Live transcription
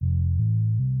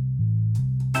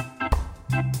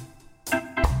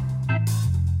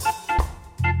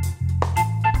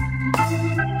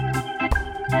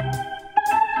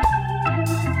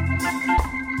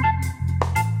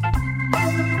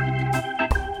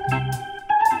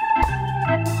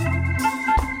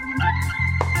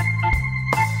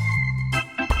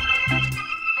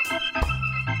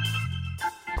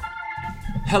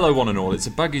Hello one and all, it's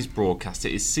a Buggies broadcast.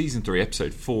 It is Season 3,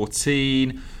 Episode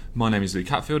 14. My name is Luke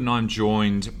Hatfield and I'm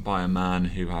joined by a man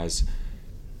who has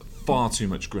far too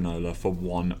much granola for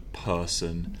one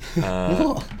person.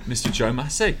 Mr. Joe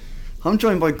Massey. I'm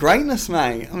joined by greatness,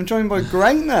 mate. I'm joined by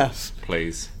greatness.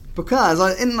 Please. Because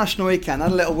International Weekend, I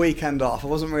had a little weekend off. I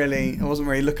wasn't really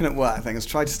looking at work things.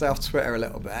 Tried to stay off Twitter a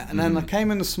little bit. And then I came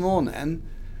in this morning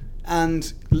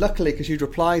and luckily, because you'd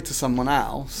replied to someone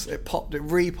else, it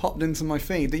re-popped into my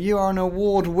feed that you are an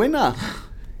award winner.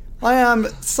 I am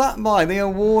sat by the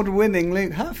award-winning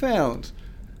Luke Hatfield.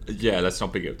 Yeah, let's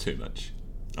not big up too much.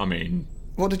 I mean...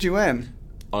 What did you win?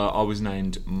 I was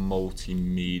named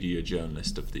Multimedia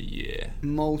Journalist of the Year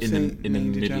in the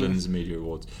Midlands Media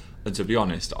Awards. And to be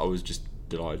honest, I was just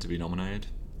delighted to be nominated.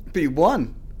 But you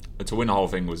won. And to win the whole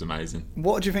thing was amazing.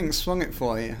 What do you think swung it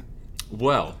for you?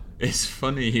 Well... It's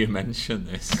funny you mention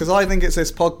this. Because I think it's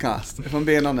this podcast, if I'm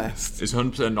being honest. It's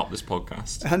 100% not this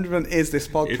podcast. 100% is this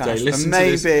podcast. If they listen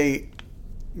and maybe,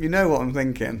 you know what I'm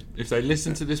thinking. If they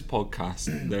listen to this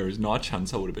podcast, there is not a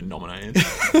chance I would have been nominated.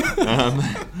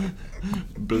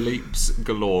 Bleeps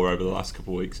galore over the last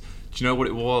couple of weeks. Do you know what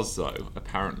it was, though,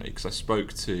 apparently? Because I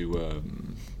spoke to...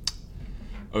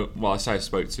 I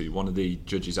spoke to one of the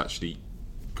judges actually...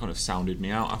 kind of sounded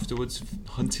me out afterwards,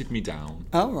 hunted me down.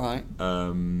 Oh, right.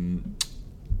 And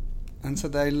so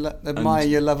they admire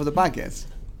your love of the Baggies.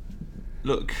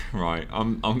 Look, right,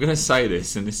 I'm going to say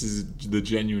this, and this is the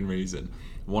genuine reason.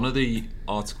 One of the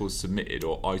articles submitted,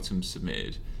 or items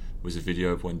submitted, was a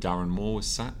video of when Darren Moore was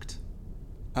sacked.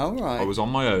 Oh, right. I was on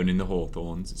my own in the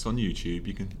Hawthorns. It's on YouTube.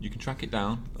 You can track it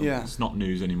down. Yeah. It's not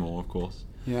news anymore, of course.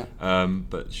 Yeah.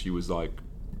 But she was like,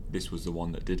 this was the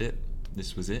one that did it.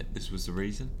 This was it. This was the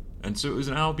reason. And so it was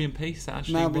an Albion piece that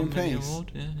actually won the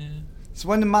award. Yeah. So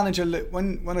when the manager,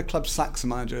 when a club sacks a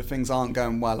manager, things aren't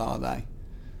going well, are they?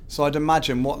 So I'd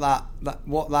imagine what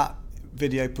that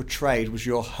video portrayed was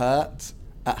your hurt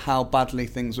at how badly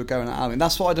things were going at Albion.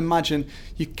 That's what I'd imagine.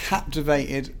 You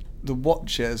captivated the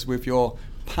watchers with your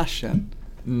passion.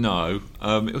 No,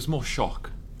 it was more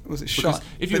shock. Was it shock?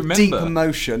 If you remember, deep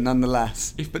emotion,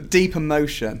 nonetheless. But deep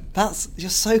emotion. You're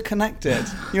so connected.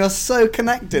 You are so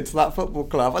connected to that football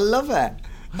club. I love it.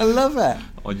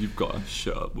 Oh, you've got to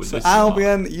shut up with so this.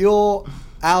 Albion, your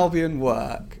Albion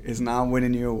work is now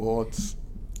winning you awards.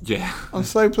 Yeah. I'm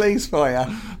so pleased for you.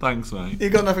 Thanks, mate.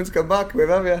 You've got nothing to come back with,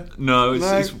 have you? No,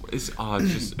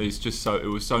 it's just so, it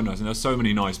was so nice, and there were so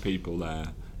many nice people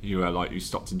there who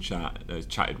stopped and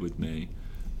chatted with me.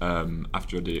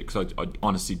 After I did it, because I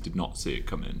honestly did not see it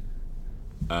coming.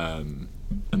 Me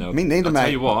neither, mate. I'll tell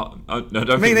you what, I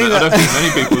don't think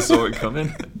many people saw it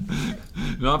coming.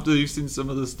 And after you've seen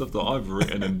some of the stuff that I've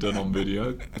written and done on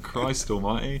video, Christ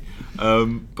Almighty.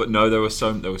 But no, there were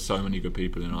so many good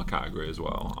people in our category as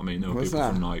well. I mean, there were people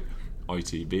from like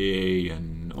ITV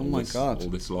and all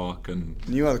this lark, and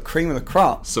you are the cream of the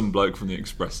crop. Some bloke from the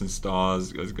Express and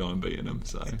Stars has gone and beaten them.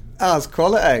 So that's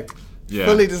quality. Yeah.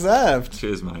 Fully deserved.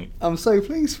 Cheers, mate. I'm so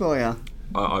pleased for you.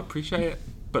 I appreciate it.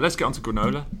 But let's get on to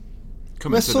granola.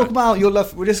 Let's talk about your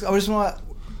love. I just want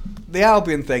the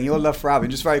Albion thing. Your love for Albion,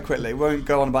 just very quickly. We won't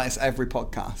go on about this every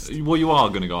podcast. Well, you are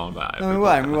going to go on about it. No, we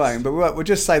won't. But we'll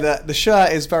just say that the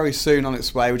shirt is very soon on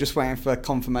its way. We're just waiting for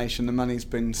confirmation. The money's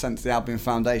been sent to the Albion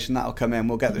Foundation. That'll come in.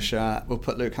 We'll get the shirt. We'll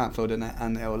put Luke Hatfield in it,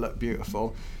 and it will look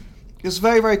beautiful. Just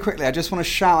very, very quickly, I just want to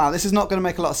shout out, this is not going to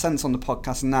make a lot of sense on the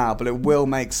podcast now, but it will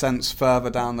make sense further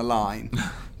down the line.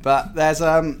 But there's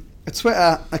a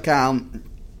Twitter account,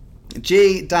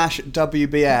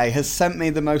 G-WBA, has sent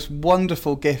me the most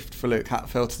wonderful gift for Luke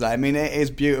Hatfield today. I mean, it is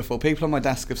beautiful. People on my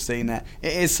desk have seen it.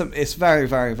 It's very,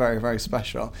 very, very, very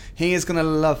special. He is going to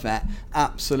love it,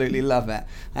 absolutely love it.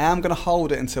 I am going to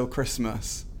hold it until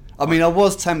Christmas. I mean, I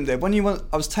was tempted.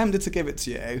 I was tempted to give it to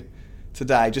you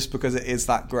today just because it is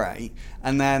that great,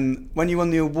 and then when you won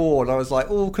the award I was like,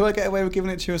 oh, could I get away with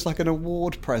giving it to you as like an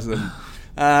award present?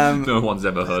 No one's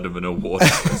ever heard of an award.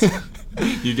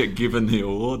 You get given the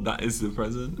award, that is the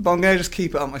present. But I'm going to just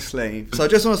keep it up my sleeve. So I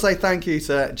just want to say thank you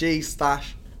to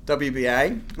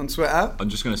G/WBA on Twitter. I'm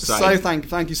just going to say, so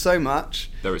thank you so much.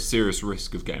 They're at serious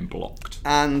risk of getting blocked,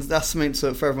 and that's something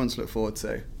for everyone to look forward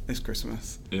to this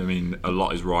Christmas. I mean, a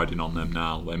lot is riding on them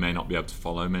now. They may not be able to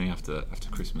follow me after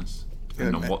Christmas,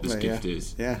 depending on what this gift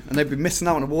is. Yeah, and they've been missing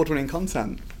out on award-winning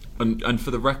content. And for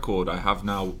the record, I have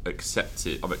now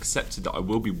accepted. I've accepted that I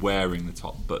will be wearing the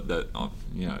top, but that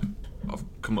I've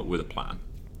come up with a plan.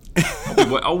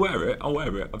 I'll wear it.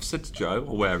 I've said to Joe,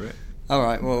 I'll wear it. All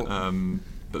right. Well.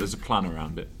 But there's a plan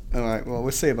around it. All right. Well,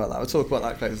 we'll see about that. We'll talk about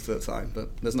that closer to the time.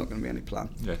 But there's not going to be any plan.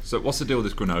 Yeah. So what's the deal with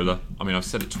this granola? I mean, I've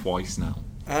said it twice now.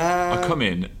 I come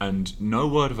in and no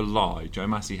word of a lie, Joe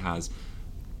Massey has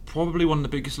probably one of the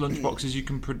biggest lunchboxes you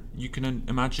can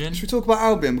imagine. Should we talk about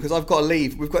Albion? Because I've got to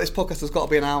leave. We've got this podcast that's got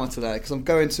to be an hour today. Because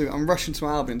I'm rushing to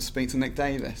Albion to speak to Nick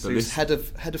Davis, who's head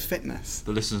of fitness.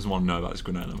 The listeners want to know about this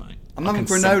granola, mate. I'm having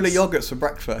granola yogurts for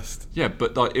breakfast. Yeah,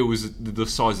 but like it was the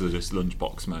size of this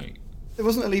lunchbox, mate. It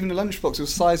wasn't even a lunchbox. It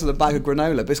was the size of the bag of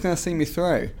granola. But it's going to see me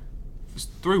through.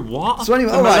 Through what? So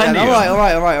anyway, all right.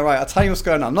 I'll tell you what's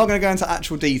going on. I'm not going to go into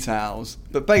actual details,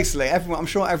 but basically, I'm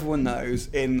sure everyone knows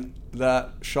in the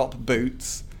shop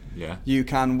Boots, you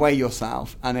can weigh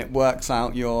yourself, and it works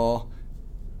out your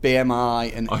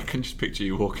BMI. And I can just picture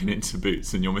you walking into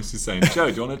Boots and your missus saying, "Joe,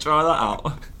 do you want to try that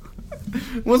out?"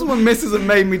 It wasn't my missus that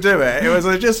made me do it.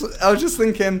 I was just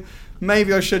thinking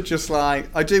maybe I should just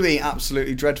I do eat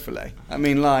absolutely dreadfully. I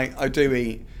mean, I do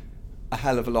eat a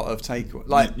hell of a lot of takeaway.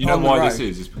 Like, you know why this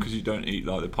is? It's because you don't eat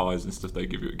like the pies and stuff they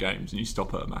give you at games, and you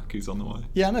stop at Mackey's on the way.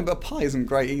 Yeah, I know, but a pie isn't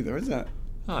great either, is it?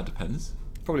 Oh, it depends.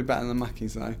 Probably better than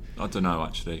Mackey's though. I don't know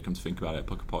actually. Come to think about it,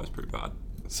 pucker pie is pretty bad.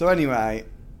 So anyway,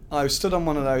 I stood on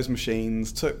one of those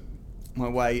machines, took my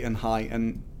weight and height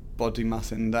and body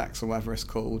mass index or whatever it's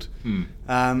called,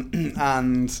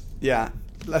 and yeah,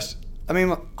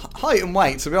 height and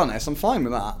weight. To be honest, I'm fine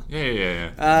with that.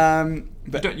 Yeah.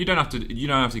 But you don't have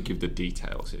to give the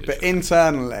details here. But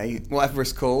internally, whatever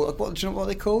it's called, do you know what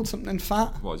they called? Something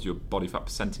fat? What is your body fat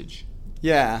percentage?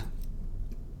 Yeah,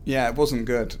 it wasn't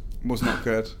good. It was not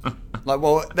good.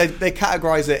 They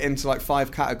categorise it into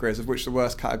 5 categories, of which the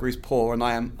worst category is poor, and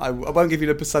I won't give you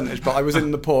the percentage, but I was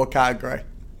in the poor category.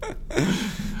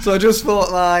 So I just thought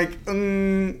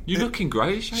you're looking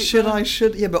great.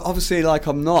 Should yeah, but obviously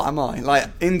I'm not, am I?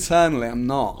 Internally I'm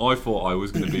not. I thought I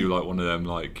was going to be one of them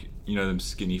them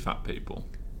skinny fat people.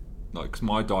 Because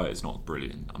my diet is not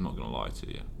brilliant. I'm not going to lie to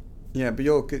you. Yeah, but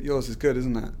yours is good,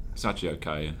 isn't it? It's actually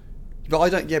okay. Yeah. But I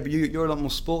don't. Yeah, but you're a lot more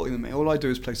sporty than me. All I do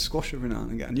is play squash every now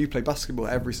and again. You play basketball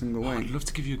every single week. I'd love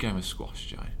to give you a game of squash,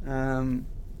 Joe.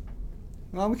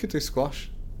 Well, we could do squash.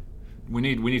 We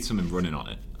need something running on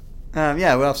it.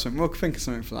 Yeah, we'll think of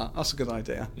something for that. That's a good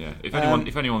idea. Yeah, if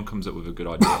anyone comes up with a good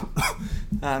idea.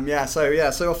 So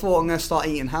I thought I'm going to start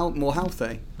eating more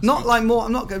healthy. Not more.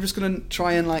 I'm not just going to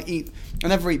try and eat. I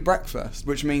never eat breakfast,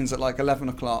 which means at 11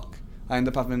 o'clock I end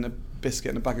up having a biscuit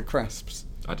and a bag of crisps.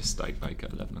 I had a steak bake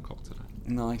at 11 o'clock today.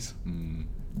 Nice.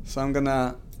 So I'm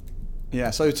gonna. Yeah.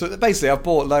 So basically, I've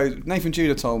bought loads. Nathan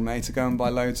Judah told me to go and buy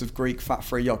loads of Greek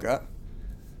fat-free yogurt.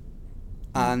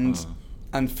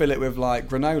 And fill it with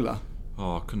granola.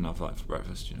 Oh, I couldn't have that for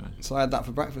breakfast, So I had that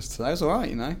for breakfast today. It was alright,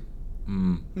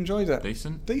 Enjoyed it.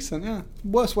 Decent, yeah.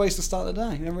 Worst ways to start the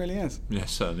day. It really is. Yeah,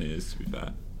 certainly is, to be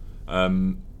fair.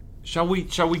 Shall we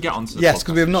get on to the Yes, podcast?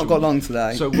 because we have not got long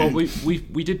today. So,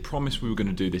 we did promise we were going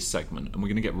to do this segment, and we're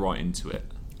going to get right into it.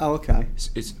 Oh, okay.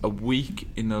 It's a week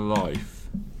in the life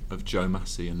of Joe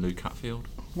Massey and Luke Hatfield.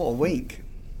 What a week.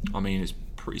 I mean, it's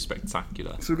pretty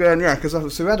spectacular. So we're going,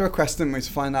 because we had a request, didn't we,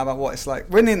 to find out about what it's like.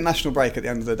 We're in the international break at the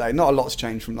end of the day. Not a lot's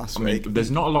changed from last week. There's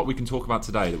not a lot we can talk about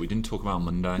today that we didn't talk about on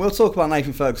Monday. We'll talk about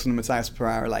Nathan Ferguson and Matthias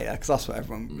Pereira later, because that's what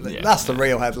everyone... that's the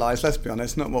real headlines, let's be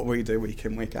honest. Not what we do week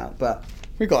in, week out. But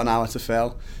we've got an hour to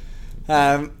fill.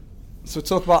 So we'll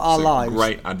talk about our lives.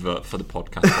 Great advert for the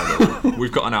podcast, by the way.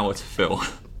 We've got an hour to fill.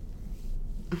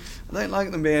 I don't like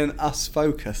them being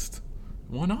us-focused.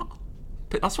 Why not?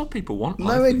 That's what people want.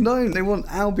 No, they don't. They want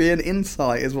Albion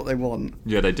insight is what they want.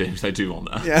 Yeah, they do. They do want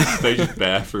that. Yeah. They just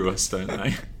bear through us, don't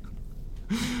they?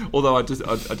 Although I did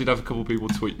have a couple of people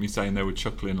tweet me saying they were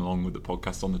chuckling along with the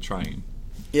podcast on the train.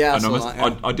 Yeah,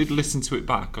 and I did listen to it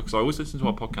back, because I always listen to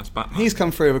our podcast back. He's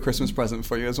come through with a Christmas present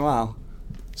for you as well.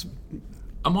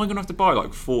 Am I going to have to buy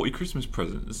 40 Christmas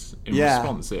presents in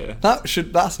response here?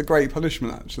 That's a great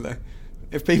punishment, actually.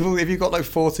 If you've got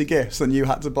 40 gifts and you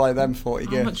had to buy them 40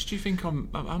 gifts.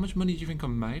 How much money do you think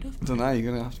I'm made of? I don't know.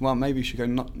 You're gonna well, maybe you should go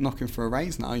knocking for a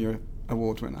raise now. You're an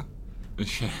award winner.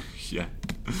 Yeah.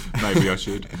 Maybe I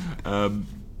should.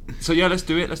 So yeah, let's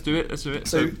do it.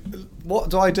 So what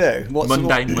do I do? Monday. What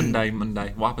happens on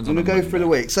Monday? I'm gonna go through the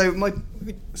week. So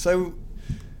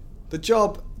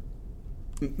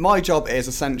my job is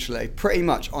essentially, pretty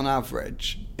much on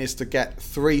average, is to get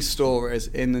 3 stories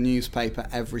in the newspaper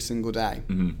every single day.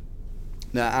 Mm-hmm.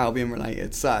 They're Albion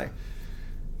related. So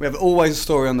we have always a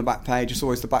story on the back page. It's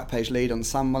always the back page lead on the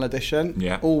Samwell edition.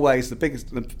 Yeah. Always the biggest.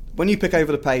 When you pick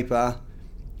over the paper,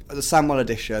 the Samwell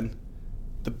edition,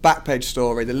 the back page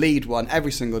story, the lead one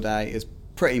every single day is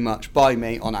pretty much by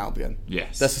me on Albion.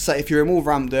 Yes. That's to say, if you're in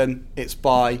Wolverhampton, it's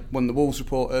by one of the Wolves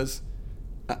reporters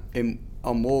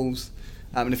on Wolves.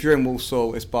 And if you're in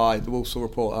Walsall, it's by the Walsall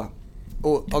reporter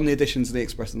or on the editions of the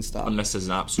Express and Star. Unless there's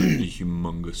an absolutely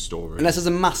humongous story. Unless there's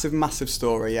a massive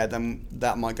story, yeah, then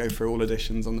that might go through all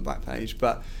editions on the back page.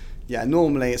 But yeah,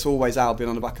 normally it's always Albion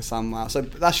on the back of Samwell. So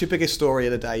that's your biggest story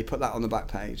of the day. Put that on the back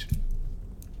page.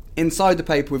 Inside the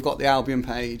paper, we've got the Albion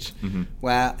page,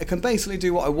 where I can basically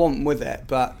do what I want with it.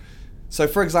 But so,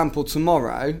 for example,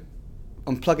 tomorrow,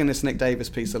 I'm plugging this Nick Davis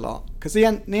piece a lot because the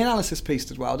analysis piece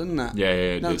did well, didn't it?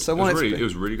 Yeah. No, it, so it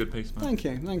was a really good piece, man. Thank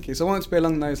you. So I want it to be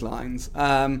along those lines.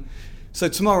 So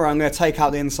tomorrow I'm going to take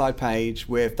out the inside page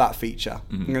with that feature.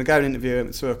 I'm going to go and interview him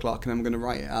at 2:00, and then I'm going to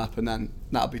write it up, and then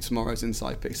that'll be tomorrow's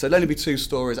inside piece. So there'll only be 2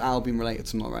 stories Albion related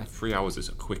tomorrow. 3 hours is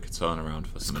a quick turnaround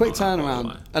for something. It's a quick like that,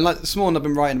 turnaround. And like this morning I've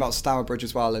been writing about Stourbridge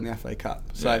as well in the FA Cup.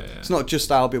 So it's not just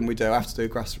Albion we do. I have to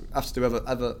do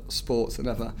other sports and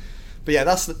other. But yeah,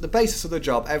 that's the basis of the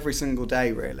job every single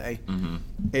day really,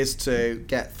 is to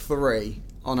get 3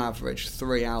 on average,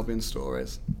 3 Albion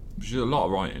stories. Which is a lot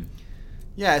of writing.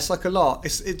 Yeah, it's like a lot.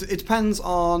 It depends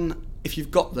on if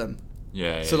you've got them.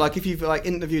 Yeah. So like if you've like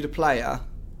interviewed a player,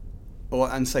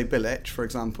 and say Bilic, for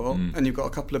example, and you've got a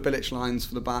couple of Bilic lines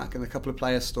for the back and a couple of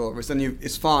player stories, then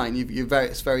it's fine.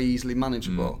 It's very easily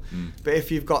manageable. But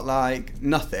if you've got like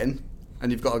nothing and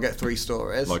you've got to get 3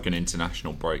 stories, like an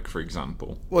international break, for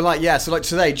example. Well, so like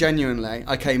today, genuinely,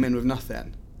 I came in with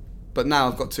nothing. But now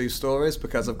I've got 2 stories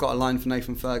because I've got a line for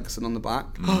Nathan Ferguson on the back.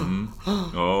 And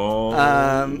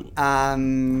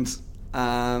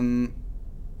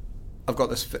I've got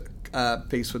this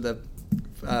piece with the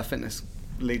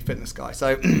lead fitness guy.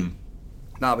 So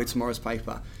that'll be tomorrow's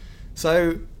paper.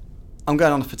 So I'm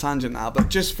going on a tangent now, but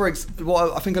just for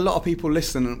what I think a lot of people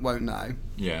listening won't know.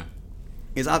 Yeah.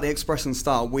 Is at the Express and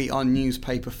Star, we are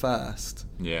newspaper first.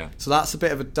 Yeah. So that's a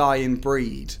bit of a dying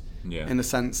breed. Yeah. In the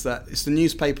sense that it's the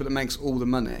newspaper that makes all the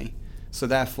money. So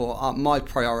therefore, my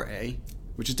priority,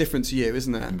 which is different to you,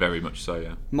 isn't it? Very much so,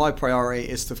 yeah. My priority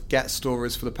is to get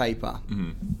stories for the paper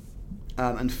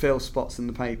and fill spots in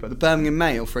the paper. The Birmingham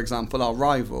Mail, for example, our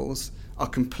rivals, are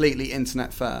completely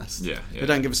internet first. Yeah. They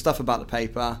don't give a stuff about the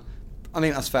paper. I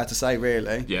think that's fair to say,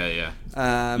 really.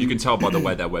 Yeah. You can tell by the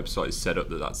way their website is set up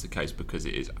that that's the case, because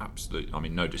it is absolute. I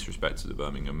mean, no disrespect to the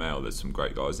Birmingham Mail, there's some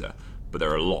great guys there. But there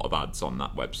are a lot of ads on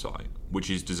that website, which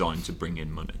is designed to bring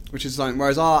in money.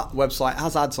 Whereas our website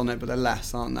has ads on it, but they're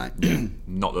less, aren't they?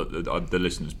 Not that the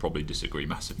listeners probably disagree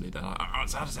massively. They're like,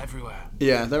 it's ads everywhere.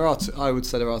 Yeah, there are. I would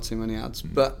say there are too many ads,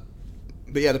 but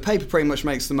yeah, the paper pretty much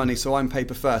makes the money. So I'm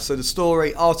paper first. So the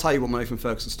story, I'll tell you what my Nathan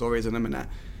Ferguson story is in a minute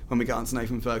when we get onto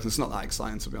Nathan Ferguson. It's not that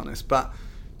exciting, to be honest, but.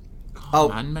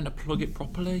 Man, meant to plug it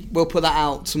properly. We'll put that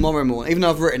out tomorrow morning. Even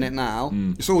though I've written it now,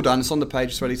 it's all done. It's on the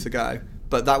page. It's ready to go.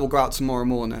 But that will go out tomorrow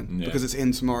morning because it's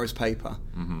in tomorrow's paper.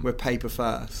 We're paper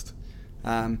first.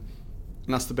 And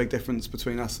that's the big difference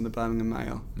between us and the Birmingham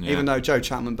Mail. Yeah. Even though Joe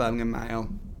Chapman, Birmingham Mail,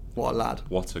 what a lad.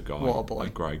 What a guy. What a boy. A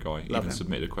great guy. Love Even him.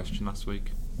 submitted a question last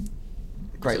week.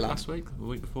 Great lad. Last week? The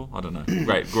week before? I don't know.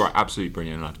 Great. Absolutely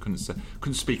brilliant lad.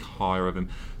 Couldn't speak higher of him.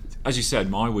 As you said,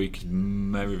 my week is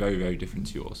very, very, very different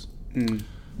to yours.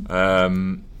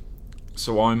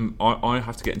 So I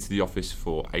have to get into the office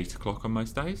for 8 o'clock on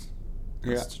most days.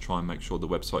 To try and make sure the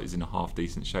website is in a half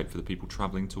decent shape for the people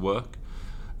travelling to work.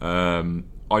 I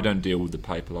don't deal with the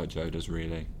paper like Joe does,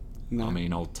 really. No. I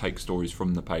mean, I'll take stories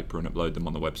from the paper and upload them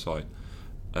on the website.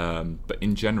 But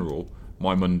in general,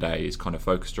 my Monday is kind of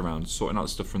focused around sorting out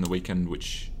stuff from the weekend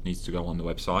which needs to go on the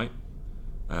website.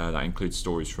 That includes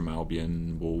stories from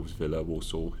Albion, Wolves, Villa,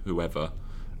 Walsall, whoever.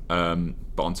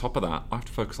 But on top of that, I have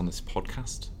to focus on this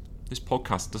podcast. This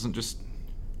podcast doesn't just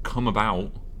come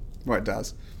about. Well, it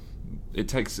does. It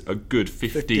takes a good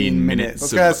 15 minutes. I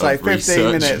was going to say 15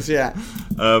 research. minutes. Yeah.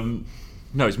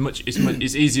 No,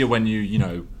 it's easier when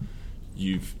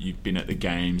you've been at the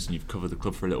games and you've covered the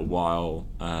club for a little while.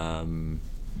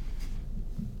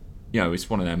 It's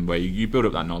one of them where you build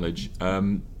up that knowledge.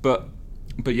 But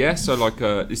yeah, so like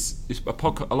it's a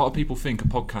podcast. A lot of people think a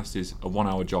podcast is a 1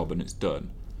 hour job and it's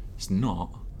done. It's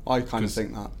not. I kind of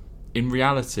think that. In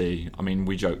reality, I mean,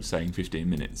 we joke saying 15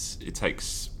 minutes. It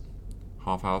takes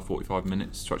half hour, 45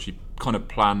 minutes to actually kind of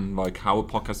plan like how a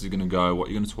podcast is going to go, what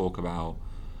you're going to talk about.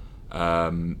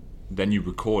 Then you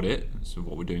record it, so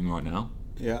what we're doing right now.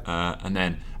 Yeah. And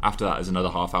then after that, there's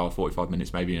another half hour, 45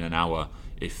 minutes, maybe in an hour,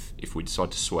 if we decide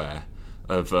to swear.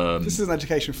 This is an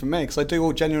education for me because I do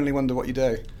all genuinely wonder what you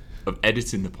do. Of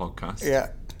editing the podcast. Yeah.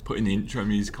 Putting the intro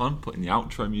music on, putting the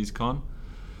outro music on.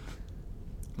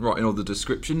 Writing all the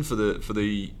description for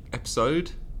the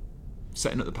episode.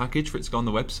 Setting up the package for it to go on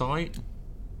the website.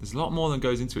 There's a lot more than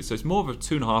goes into it, so it's more of a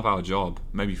 2.5 hour job,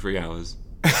 maybe 3 hours.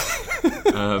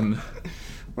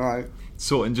 Right.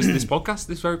 Sorting just this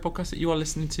very podcast that you are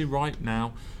listening to right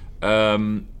now.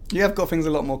 You have got things a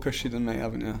lot more cushy than me,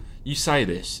 haven't you? You say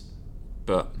this,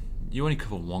 but you only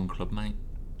cover one club, mate.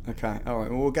 Okay, all right.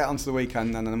 Well, we'll get onto the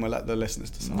weekend then, and then we'll let the listeners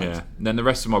decide. Yeah. And then the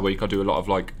rest of my week, I do a lot of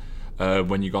like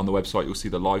when you go on the website, you'll see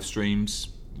the live streams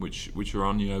which are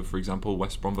on. You know, for example,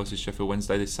 West Brom versus Sheffield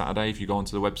Wednesday this Saturday. If you go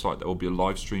onto the website, there will be a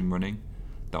live stream running.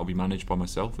 That will be managed by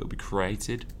myself. It'll be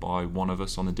created by one of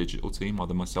us on the digital team,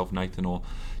 either myself, Nathan, or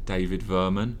David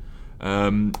Verman.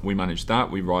 We manage that.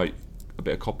 We write a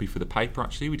bit of copy for the paper.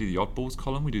 Actually, we do the oddballs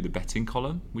column. We do the betting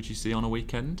column, which you see on a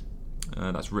weekend.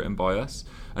 That's written by us.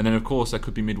 And then, of course, there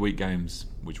could be midweek games,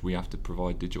 which we have to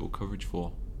provide digital coverage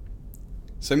for.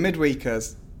 So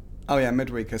midweekers. Oh, yeah,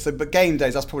 midweekers. So, but game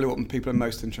days, that's probably what people are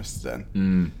most interested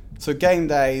in. So game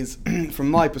days,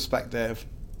 from my perspective,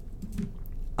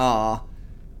 are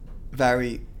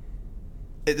very...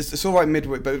 It's all right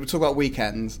midweek, but we'll talk about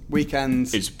weekends.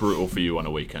 Weekends... It's brutal for you on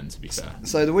a weekend, to be fair.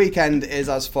 So the weekend is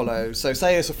as follows. So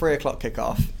say it's a 3 o'clock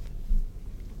kickoff.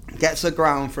 Get to the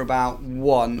ground for about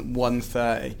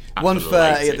 1:30.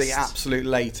 1:30 at the absolute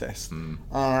latest. So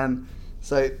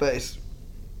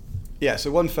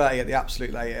 1:30 at the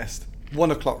absolute latest.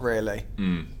 1 o'clock really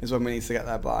is when we need to get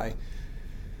there by.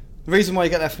 The reason why you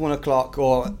get there for 1 o'clock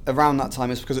or around that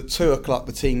time is because at 2 o'clock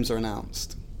the teams are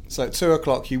announced. So at 2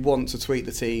 o'clock you want to tweet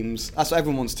the teams. That's what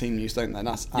everyone wants, team news, don't they? And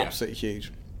that's absolutely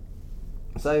huge.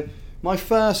 So my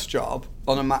first job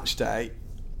on a match day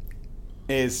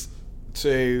is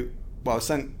to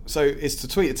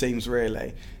tweet the teams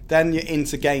really. Then you're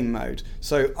into game mode.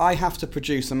 So I have to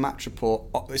produce a match report.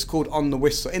 It's called on the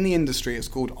whistle. In the industry, it's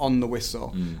called on the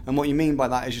whistle. And what you mean by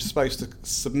that is you're supposed to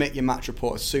submit your match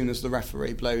report as soon as the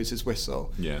referee blows his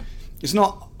whistle. Yeah. It's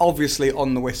not obviously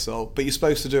on the whistle, but you're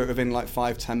supposed to do it within like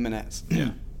 5-10 minutes.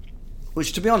 Yeah.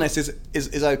 Which, to be honest,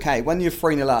 is okay. When you're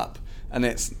 3-0 up and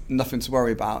it's nothing to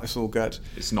worry about, it's all good.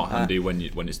 It's not handy when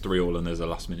it's 3-3 and there's a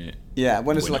last minute. Yeah,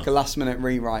 when it's winner. like a last minute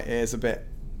rewrite, it is a bit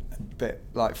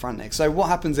like frantic. So what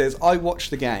happens is I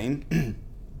watch the game.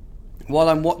 While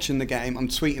I'm watching the game, I'm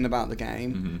tweeting about the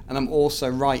game, and I'm also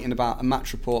writing about a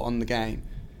match report on the game.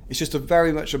 It's just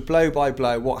very much a blow by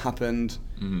blow what happened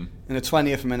in the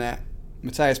 20th minute.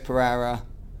 Mateus Pereira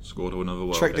scored another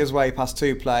world tricked his way past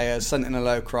 2 players, sent in a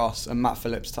low cross, and Matt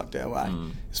Phillips tucked it away.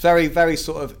 It's very, very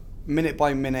sort of minute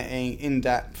by minute, in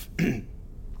depth.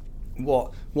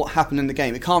 What happened in the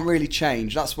game? It can't really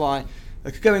change. That's why I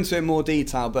could go into it in more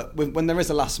detail. But when there is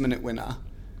a last minute winner,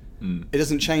 it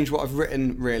doesn't change what I've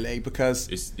written really, because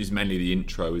it's mainly the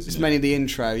intro, isn't it? It's mainly the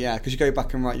intro, yeah, because you go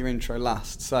back and write your intro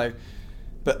last. So,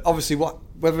 but obviously,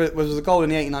 whether it was a goal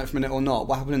in the 89th minute or not,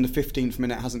 what happened in the 15th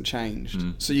minute hasn't changed.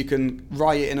 So you can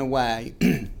write it in a way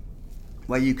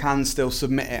where you can still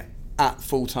submit it at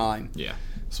full time. Yeah.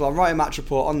 So I'll write a match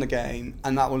report on the game,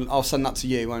 and I'll send that to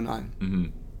you, won't I?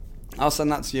 I'll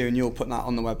send that to you, and you'll put that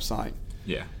on the website.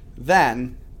 Yeah.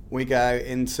 Then we go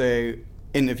into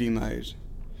interview mode.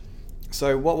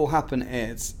 So what will happen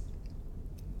is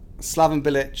Slaven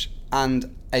Bilic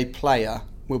and a player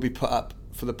will be put up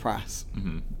for the press.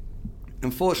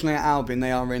 Unfortunately at Albion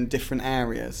they are in different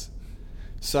areas.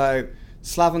 So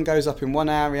Slaven goes up in one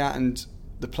area and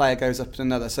the player goes up in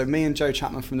another. So me and Joe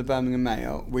Chapman from the Birmingham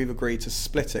Mail, we've agreed to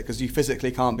split it because you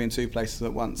physically can't be in 2 places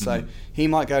at once. So he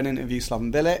might go and interview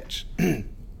Slaven Bilic,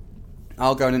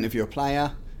 I'll go and interview a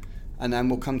player, and then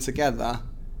we'll come together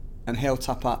and he'll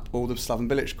tap up all the Slaven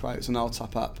Bilic quotes and I'll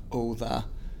tap up all the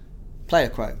player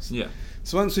quotes. Yeah.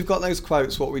 So once we've got those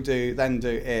quotes, what we do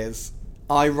is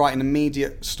I write an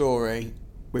immediate story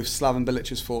with Slaven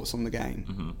Bilic's thoughts on the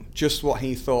game. Just what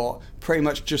he thought, pretty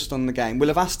much just on the game. We'll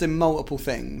have asked him multiple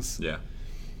things. Yeah.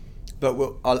 But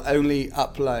I'll only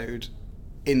upload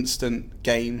instant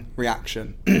game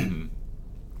reaction.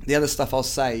 The other stuff I'll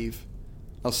save,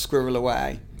 I'll squirrel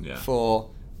away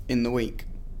for in the week,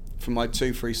 for my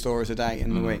 2-3 stories a day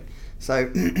in the week.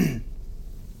 So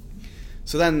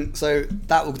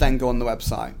that will then go on the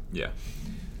website. Yeah.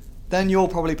 Then you'll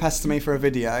probably pester me for a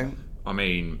video. I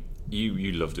mean,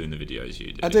 you love doing the videos,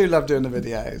 you do. I do love doing the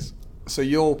videos. So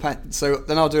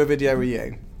then I'll do a video with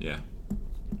you. Yeah.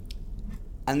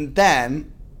 And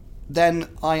then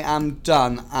I am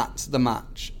done at the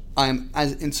match.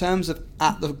 In terms of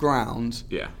at the ground.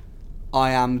 Yeah.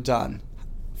 I am done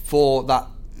for that.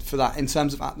 In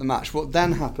terms of at the match, what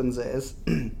then happens is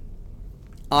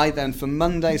I then for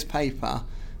Monday's paper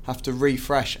have to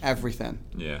refresh everything.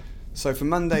 Yeah. So for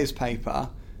Monday's paper,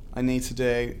 I need to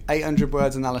do 800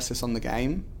 words analysis on the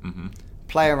game,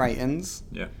 player ratings,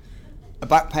 a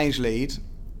back page lead,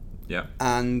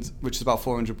 and which is about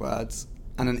 400 words,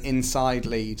 and an inside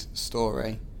lead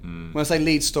story. When I say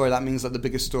lead story, that means like the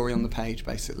biggest story on the page,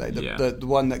 basically. The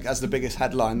one that has the biggest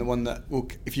headline, the one that will,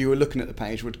 if you were looking at the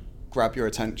page, would grab your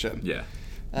attention. Yeah.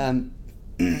 And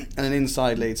an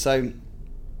inside lead. So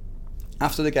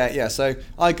after the game, so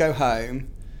I go home,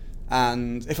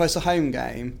 and if it's a home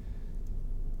game,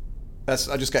 I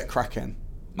just get cracking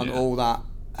on all that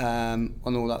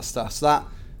stuff. So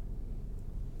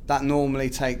that normally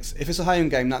takes, if it's a home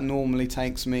game, that normally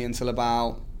takes me until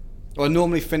about, I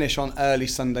normally finish on early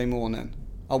Sunday morning.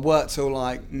 I work till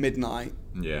like midnight.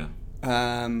 Yeah.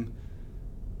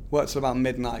 Work till about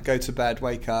midnight, go to bed,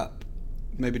 wake up,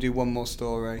 maybe do one more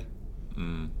story.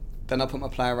 Then I put my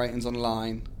player ratings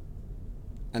online,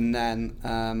 and then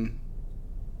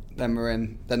we're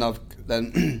in. Then I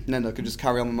could just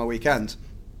carry on with my weekend.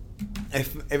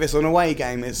 If it's an away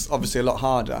game, it's obviously a lot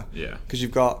harder. Yeah. Because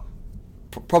you've got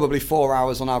probably 4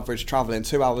 hours on average travelling,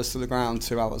 2 hours to the ground,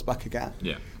 2 hours back again.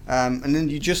 Yeah. And then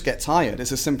you just get tired.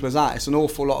 It's as simple as that. It's an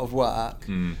awful lot of work.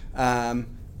 And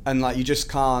like you just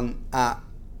can't.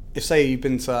 If say you've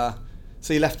been to.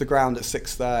 So you left the ground at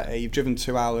 6:30, you've driven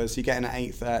 2 hours, you get in at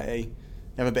 8:30, you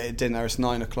have a bit of dinner, it's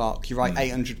 9 o'clock, you write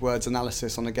 800 words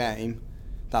analysis on a game,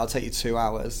 that'll take you 2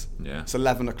 hours. Yeah. It's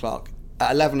 11 o'clock.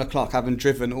 At 11 o'clock, having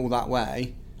driven all that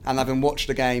way, and having watched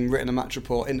the game, written a match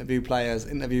report, interviewed players,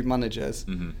 interviewed managers,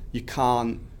 you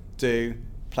can't do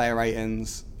player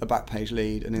ratings, a back page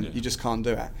lead, and you just can't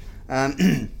do it.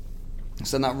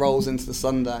 So then that rolls into the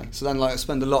Sunday. So then like I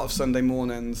spend a lot of Sunday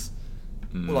mornings,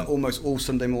 like almost all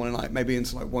Sunday morning, like maybe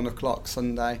into like 1 o'clock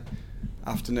Sunday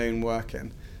afternoon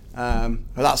working. But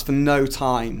that's for no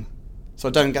time, so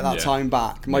I don't get that time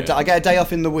back. I get a day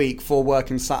off in the week for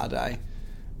working Saturday,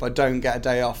 but I don't get a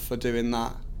day off for doing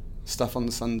that stuff on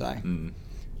the Sunday.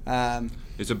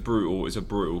 It's a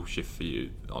brutal shift for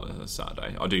you on a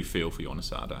Saturday. I do feel for you on a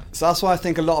Saturday. So that's why I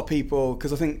think a lot of people,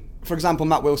 because I think, for example,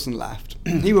 Matt Wilson left.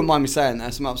 He wouldn't mind me saying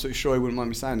this. I'm absolutely sure he wouldn't mind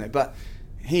me saying it, but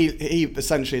he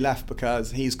essentially left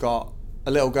because he's got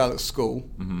a little girl at school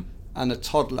and a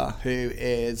toddler who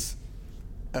is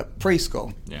at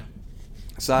preschool. Yeah.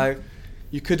 So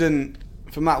you couldn't,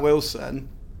 for Matt Wilson,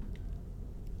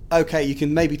 okay, you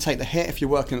can maybe take the hit if you're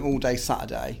working all day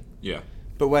Saturday. Yeah.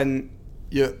 But when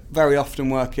you're very often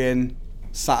working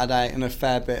Saturday and a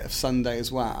fair bit of Sunday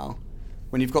as well,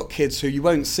 when you've got kids who you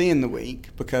won't see in the week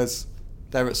because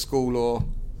they're at school or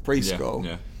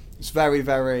preschool, it's very,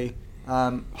 very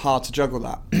hard to juggle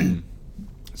that.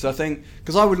 So I think,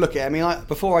 because I would look at it,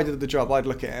 before I did the job, I'd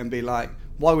look at it and be like,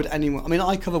 why would anyone,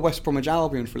 I cover West Bromwich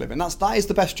Albion for a living. That is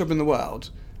the best job in the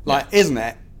world. Isn't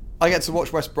it? I get to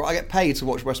watch I get paid to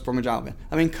watch West Bromwich Albion.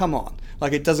 Come on.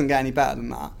 It doesn't get any better than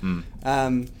that.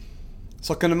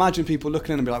 So I can imagine people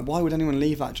looking in and be like, why would anyone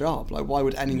leave that job? Why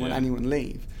would anyone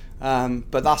leave?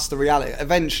 But that's the reality.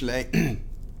 Eventually,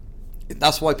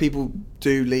 that's why people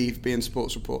do leave being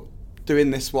sports report,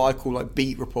 doing this, what I call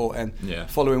beat reporting,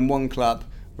 following one club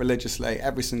religiously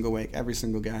every single week, every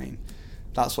single game.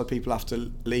 That's why people have to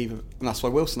leave, and that's why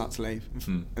Wilson had to leave.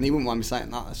 And he wouldn't mind me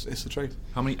saying that. It's the truth.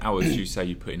 How many hours do you say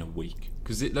you put in a week?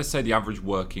 Because let's say the average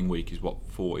working week is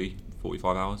 40,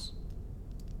 45 hours?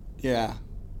 Yeah,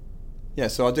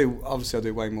 so I do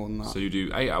way more than that. So you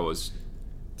do 8 hours.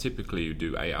 Typically you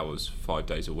do 8 hours 5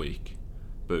 days a week,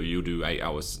 but you'll do 8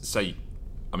 hours, say,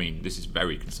 this is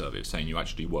very conservative, saying you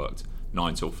actually worked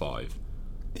 9 till 5.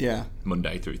 Yeah.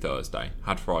 Monday through Thursday.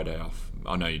 Had Friday off.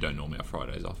 I know you don't normally have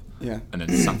Fridays off. Yeah. And then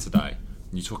Saturday,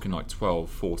 you're talking 12,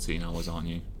 14 hours, aren't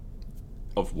you?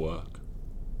 Of work.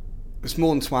 It's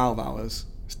more than 12 hours.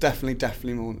 It's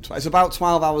definitely more than 12. It's about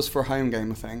 12 hours for a home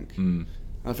game, I think.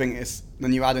 I think it's,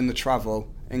 then you add in the travel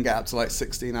and get up to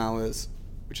 16 hours,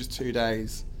 which is 2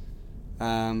 days for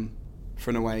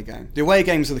an away game. The away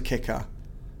games are the kicker.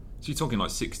 So you're talking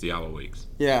 60-hour weeks?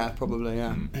 Yeah, probably,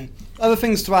 yeah. Other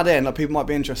things to add in that people might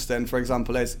be interested in, for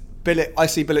example, is I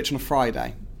see Bilic on a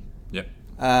Friday. Yep.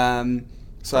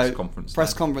 So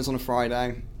press conference on a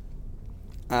Friday.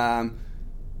 And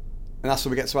that's where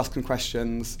we get to ask him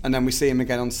questions, and then we see him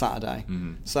again on Saturday.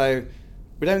 So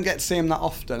we don't get to see him that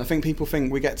often. I think people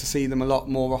think we get to see them a lot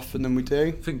more often than we do.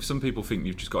 I think some people think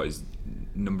you've just got his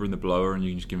number in the blower and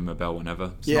you can just give him a bell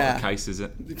whenever. It's not the case, is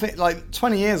it?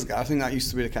 20 years ago, I think that used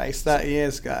to be the case. 30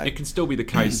 years ago. It can still be the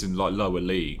case in lower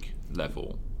league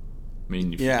level.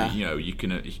 You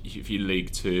can, if you're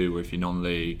League 2 or if you're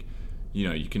non-league,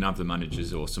 you can have the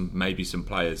managers or maybe some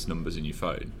players' numbers in your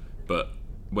phone. But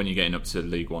when you're getting up to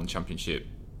League 1, Championship,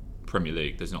 Premier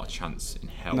League, there's not a chance in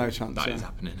hell that is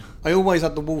happening. I always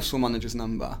had the Walsall manager's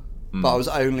number, but I was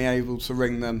only able to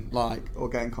ring them or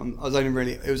get in contact.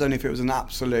 It was only if it was an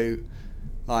absolute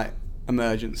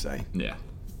emergency. Yeah.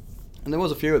 And there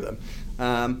was a few of them.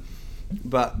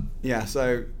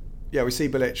 We see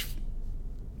Bilic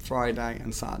Friday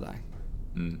and Saturday.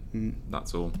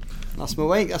 That's all. That's my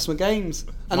week. That's my games,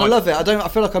 and Right. I love it. I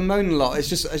feel like I'm moaning a lot. It's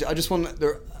just I just want.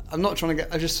 I'm not trying to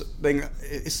get. I just think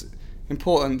it's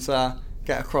important to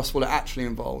get across what it actually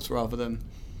involves rather than.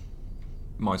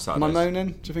 My Am Saturdays. I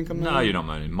moaning? Do you think I'm moaning? No, you're not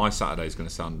moaning. My Saturday's going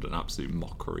to sound an absolute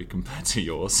mockery compared to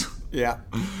yours. Yeah.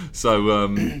 So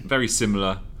very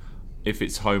similar. If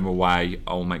it's home or away,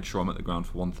 I'll make sure I'm at the ground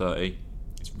for 1:30.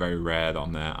 It's very rare that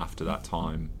I'm there after that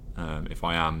time. If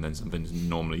I am, then something's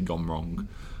normally gone wrong.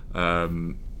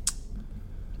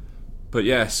 But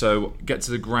yeah, so get to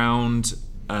the ground.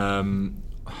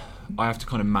 I have to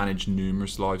kind of manage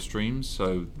numerous live streams,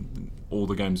 so all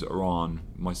the games that are on,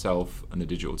 myself and the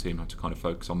digital team have to kind of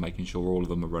focus on making sure all of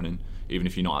them are running, even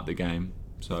if you're not at the game.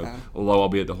 So although I'll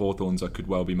be at the Hawthorns, I could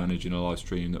well be managing a live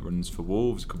stream that runs for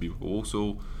Wolves, it could be for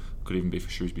Walsall, could even be for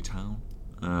Shrewsbury Town.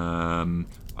 I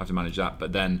have to manage that,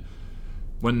 but then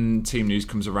when team news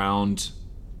comes around,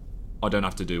 I don't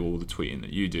have to do all the tweeting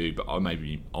that you do, but I'll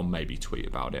maybe tweet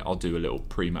about it. I'll do a little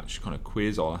pre-match kind of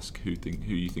quiz. I'll ask who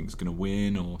you think's going to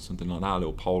win or something like that. A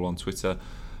little poll on Twitter.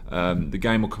 The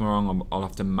game will come along. I'll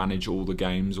have to manage all the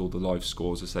games, all the live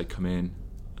scores as they come in,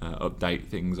 update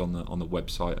things on the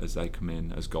website as they come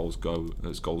in, as goals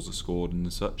are scored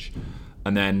and such.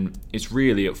 And then it's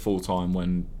really at full time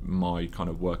when my kind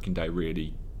of working day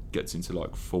really gets into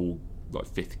like full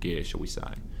fifth gear, shall we say.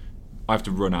 I have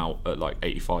to run out at like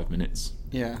 85 minutes.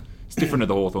 Yeah. It's different at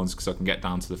the Hawthorns because I can get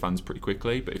down to the fans pretty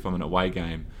quickly, but if I'm an away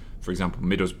game, for example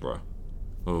Middlesbrough,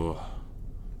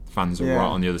 fans are right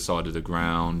on the other side of the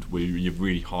ground, you're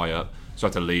really high up, so I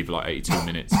have to leave like 82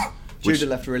 minutes. Judah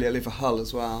left really early for Hull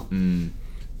as well.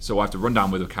 So I have to run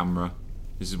down with a camera.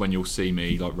 This is when you'll see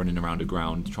me like running around the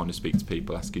ground trying to speak to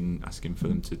people, asking for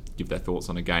them to give their thoughts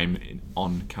on a game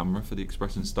on camera for the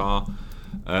Express and Star.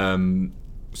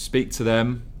 Speak to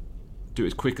them, do it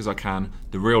as quick as I can.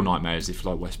 The real nightmare is if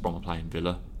like West Brom are playing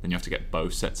Villa, then you have to get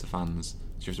both sets of fans.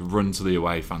 So you have to run to the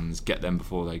away fans, get them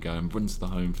before they go, and run to the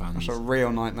home fans. That's a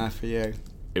real nightmare for you.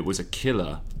 It was a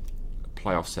killer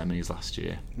playoff semis last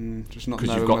year. Just not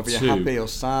knowing whether you're happy or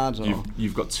sad. Or...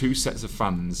 You've got two sets of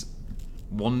fans.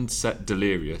 One set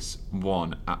delirious,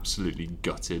 one absolutely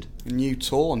gutted. And you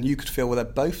torn. You could feel where they're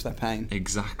both their pain.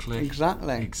 Exactly.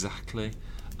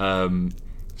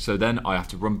 So then I have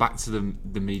to run back to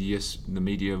the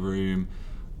media room.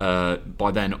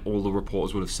 By then, all the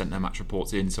reporters will have sent their match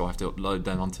reports in, so I have to upload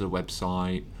them onto the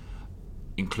website,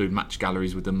 include match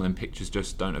galleries with them. Then pictures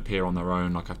just don't appear on their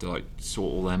own. Like I have to like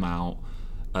sort all them out.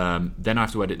 Then I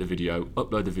have to edit the video,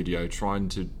 upload the video, trying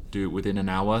to do it within an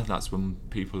hour. That's when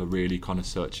people are really kind of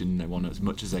searching. They want as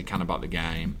much as they can about the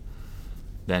game.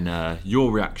 Then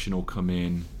your reaction will come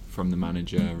in from the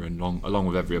manager, and along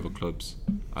with every other club's.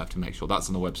 I have to make sure that's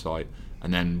on the website,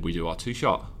 and then we do our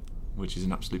two-shot, which is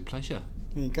an absolute pleasure.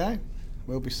 There you go.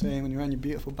 We'll be seeing when you're wearing your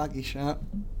beautiful baggy shirt.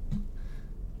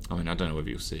 I mean, I don't know whether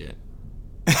you'll see it.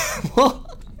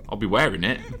 What? I'll be wearing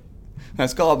it.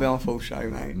 It's got to be on full show,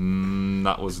 mate.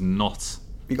 That was not.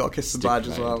 You got to kiss the badge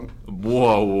as well.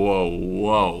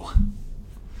 Whoa.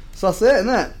 So that's it, isn't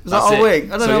it? Is that our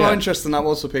week? I don't know how interesting that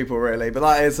was for people, really, but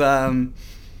that is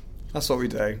that's what we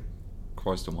do.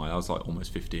 Christ almighty, that was like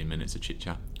almost 15 minutes of chit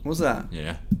chat. Was that?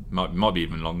 Yeah, might be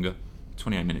even longer.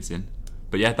 28 minutes in,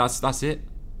 but yeah, that's it.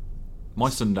 My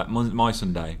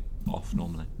Sunday off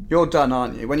normally. You're done,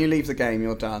 aren't you? When you leave the game,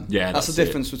 you're done. Yeah, that's the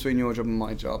difference between your job and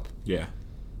my job. Yeah.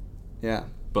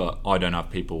 But I don't have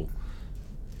people.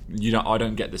 I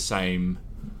don't get the same.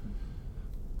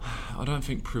 I don't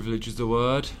think privilege is the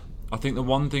word. I think the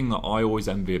one thing that I always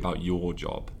envy about your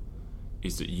job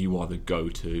is that you are the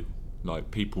go-to.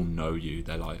 Like, people know you.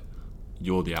 They're like,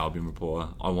 you're the Albion reporter.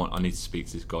 I need to speak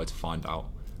to this guy to find out.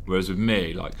 Whereas with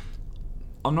me, like,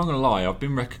 I'm not gonna lie, I've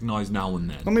been recognised now and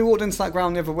then. When we walked into that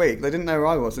ground the other week, they didn't know who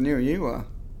I was. They knew who you were.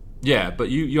 Yeah, but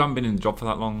you haven't been in the job for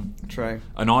that long. True.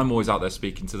 And I'm always out there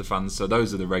speaking to the fans, so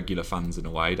those are the regular fans in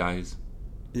away days.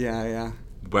 Yeah.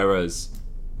 Whereas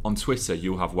on Twitter,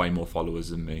 you'll have way more followers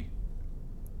than me.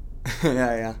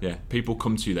 Yeah. Yeah, people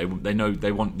come to you. They know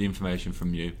they want the information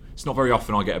from you. It's not very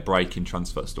often I get a break in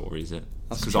transfer story, is it?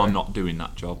 That's because I'm not doing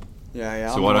that job.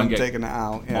 Yeah. So I'm digging it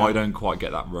out. Yeah. I don't quite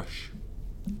get that rush.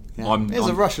 Yeah. It's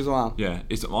a rush as well. Yeah,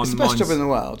 it's the best job in the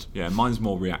world. Yeah, mine's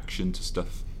more reaction to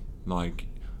stuff. Like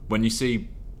when you see,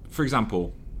 for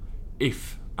example,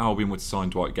 if Albion would sign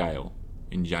Dwight Gale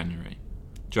in January,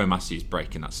 Joe Massey is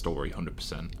breaking that story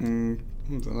 100%. I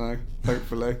don't know.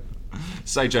 Hopefully.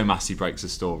 Say Joe Massey breaks a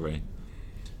story,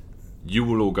 you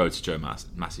will all go to Joe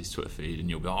Massey's Twitter feed and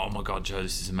you'll be, oh my god, Joe,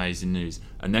 this is amazing news.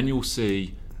 And then you'll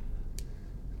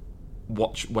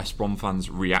watch West Brom fans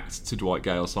react to Dwight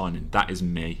Gale signing. That is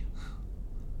me.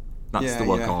 That's the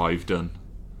work I've done.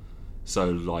 So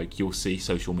like you'll see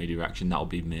social media reaction, that'll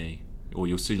be me. Or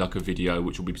you'll see like a video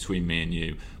which will be between me and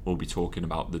you. We'll be talking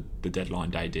about the deadline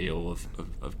day deal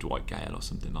of Dwight Gale or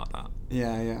something like that.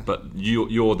 Yeah. But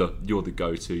you're the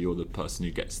go-to. You're the person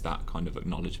who gets that kind of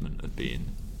acknowledgement of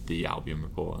being the Albion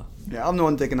reporter. Yeah, I'm the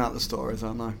one digging out the stories,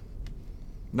 aren't I?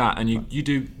 Nah, and you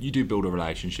do build a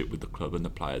relationship with the club and the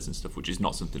players and stuff, which is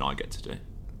not something I get to do.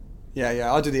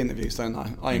 Yeah. I do the interviews, don't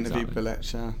I? I interview Exactly.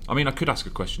 Bilic. Yeah. I mean, I could ask a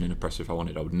question in a presser if I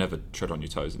wanted. I would never tread on your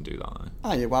toes and do that, though.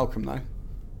 Oh, you're welcome, though.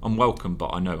 I'm welcome,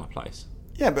 but I know my place.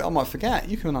 Yeah, but I might forget.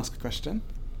 You can ask a question.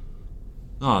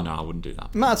 Oh, no, I wouldn't do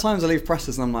that. The amount of times I leave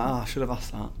pressers and I'm like, I should have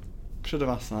asked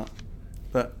that.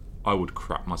 But I would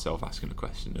crap myself asking a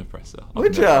question in a presser.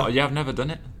 Would you? Yeah, I've never done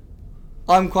it.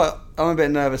 I'm a bit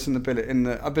nervous I've been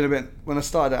a bit, when I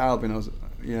started at Albion, I was,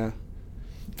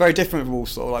 very different with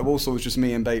Walsall. Like, Walsall was just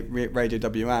me and Radio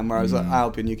WM, whereas at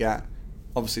Albion you get,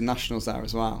 obviously, nationals there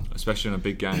as well. Especially in a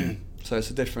big game. So it's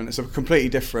a completely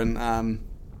different,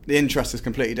 the interest is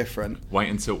completely different. Wait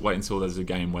until there's a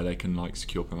game where they can, like,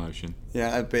 secure promotion.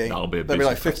 Yeah, That'll be a there'll big be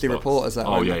like press 50 box. reporters there.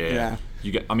 Oh, yeah.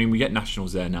 We get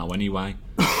nationals there now anyway.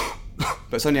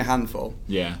 But it's only a handful.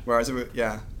 Yeah. Whereas,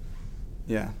 yeah.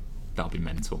 That'll be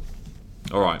mental.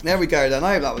 All right. There we go then.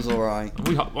 I hope that was all right.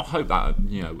 I hope that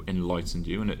enlightened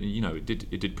you, and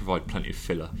it did provide plenty of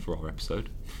filler for our episode.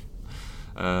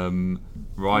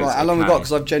 Right. How long we got?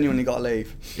 Because I've genuinely got to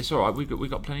leave. It's all right. We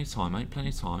got plenty of time, mate. Plenty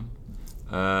of time.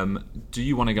 Do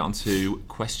you want to get on to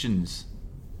questions?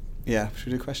 Yeah. Should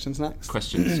we do questions next?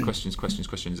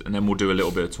 Questions, and then we'll do a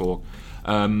little bit of talk.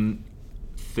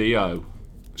 Theo.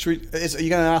 Are you going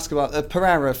to ask about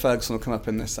Pereira? Ferguson will come up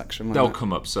in this section. Won't They'll it?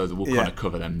 come up, so that we'll kind of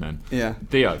cover them then. Yeah.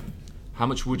 Theo, how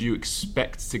much would you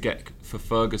expect to get for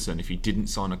Ferguson if he didn't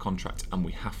sign a contract and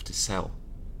we have to sell?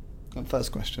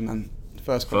 First question then.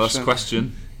 First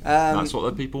question. That's what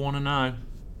the people want to know.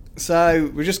 So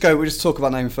we just talk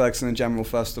about Nathan Ferguson in general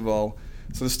first of all.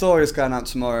 So the story that's going out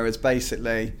tomorrow is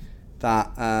basically that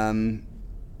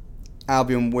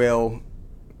Albion will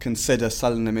consider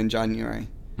selling him in January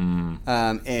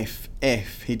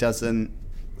if he doesn't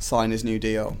sign his new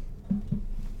deal.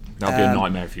 That'd be a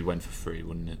nightmare if he went for free,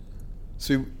 wouldn't it?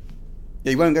 So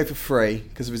he won't go for free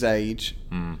because of his age.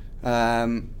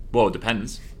 Well, it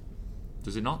depends.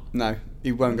 Does it not? No,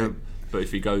 he won't go. But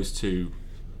if he goes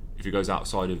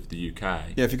outside of the UK,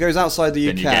 yeah, if he goes outside the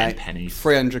then UK, you're getting pennies.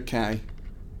 300k.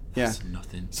 That's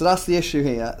nothing. So that's the issue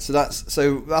here. So that's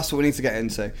what we need to get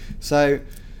into. So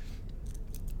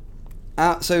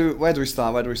where do we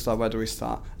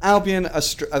start? Albion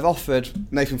have offered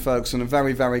Nathan Ferguson a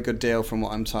very, very good deal from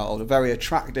what I'm told. A very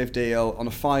attractive deal on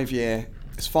a 5-year.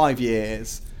 It's 5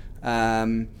 years.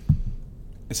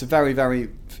 It's a very, very,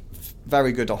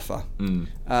 very good offer.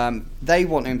 They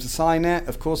want him to sign it.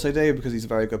 Of course they do, because he's a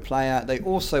very good player. They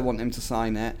also want him to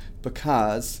sign it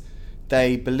because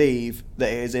they believe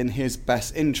that it is in his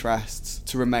best interests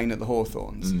to remain at the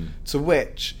Hawthorns. To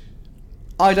which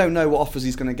I don't know what offers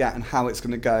he's going to get and how it's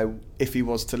going to go if he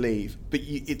was to leave. But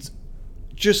it's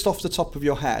just off the top of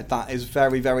your head, that is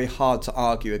very, very hard to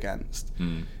argue against.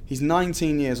 He's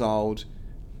 19 years old.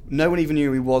 No one even knew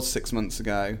who he was 6 months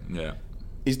ago. Yeah.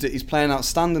 He's playing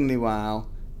outstandingly well.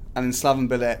 And in Slaven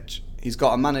Bilic, he's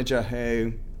got a manager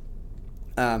who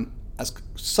has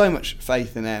so much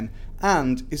faith in him.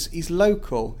 And he's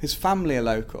local. His family are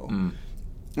local. And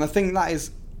I think that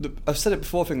is... I've said it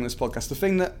before, I think, on this podcast. The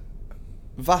thing that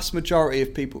vast majority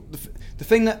of people... The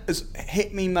thing that has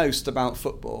hit me most about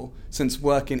football since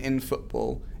working in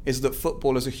football is that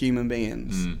footballers are human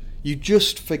beings. You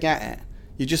just forget it.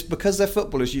 You just... Because they're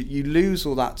footballers, you lose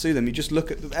all that to them. You just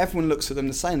look at them... Everyone looks at them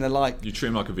the same. They're like... You treat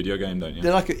them like a video game, don't you?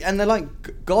 They're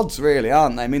like gods, really,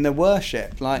 aren't they? I mean, they're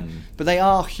worshipped. But they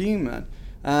are human.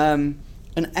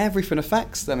 And everything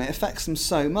affects them. It affects them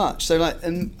so much. So,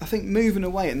 and I think moving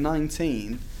away at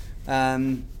 19,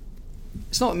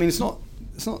 it's not. I mean, it's not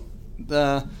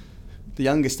the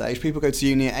youngest age. People go to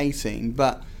uni at 18,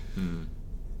 but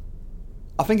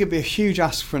I think it'd be a huge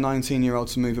ask for a 19-year-old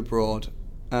to move abroad.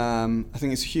 I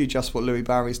think it's a huge ask what Louis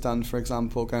Barry's done, for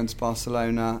example, going to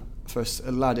Barcelona. For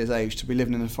a lad his age to be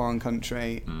living in a foreign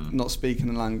country, not speaking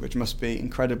the language, must be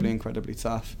incredibly, incredibly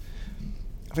tough.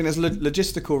 I think there's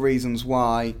logistical reasons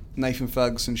why Nathan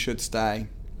Ferguson should stay.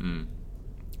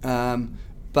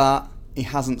 But he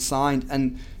hasn't signed.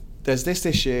 And there's this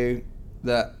issue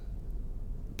that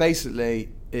basically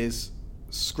is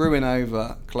screwing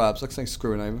over clubs. I can say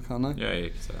screwing over, can't I? Yeah,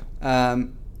 you can say that.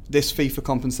 This FIFA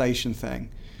compensation thing,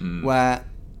 where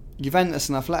Juventus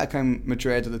and Atletico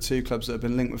Madrid are the two clubs that have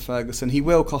been linked with Ferguson. He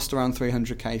will cost around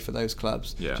 300k for those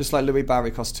clubs. Yeah. Just like Louis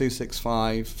Barry cost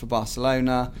 265 for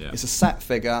Barcelona. Yeah. It's a set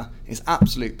figure. It's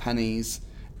absolute pennies,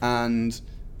 and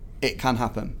it can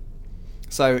happen.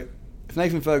 So if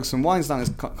Nathan Ferguson winds down his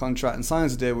contract and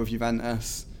signs a deal with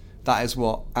Juventus, that is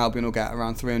what Albion will get,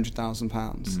 around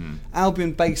 £300,000.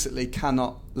 Albion basically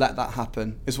cannot let that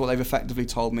happen, is what they've effectively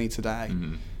told me today.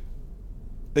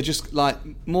 They're just like,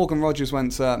 Morgan Rogers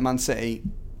went to Man City,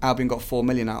 Albion got 4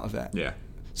 million out of it. Yeah.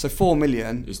 So 4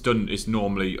 million. It's done. It's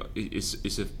normally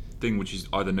it's a thing which is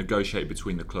either negotiated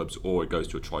between the clubs or it goes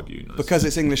to a tribunal. Because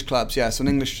it's English clubs, yeah. So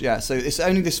so it's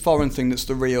only this foreign thing that's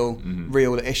the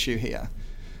real issue here.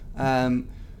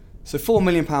 So £4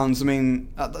 million. I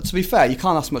mean, to be fair, you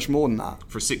can't ask much more than that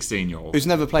for a 16-year-old who's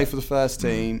never played for the first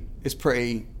team. It's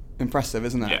pretty impressive,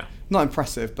 isn't it? Yeah. Not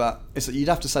impressive, but you'd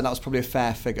have to say that was probably a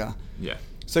fair figure. Yeah.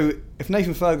 So if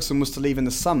Nathan Ferguson was to leave in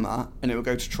the summer and it would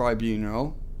go to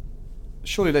tribunal,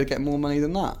 surely they'd get more money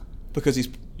than that, because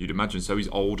You'd imagine so. He's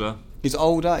older. He's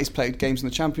older. He's played games in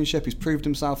the Championship. He's proved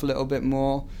himself a little bit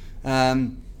more.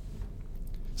 So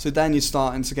then you're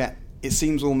starting to get. It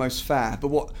seems almost fair, but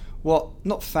what?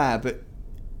 Not fair, but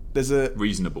there's a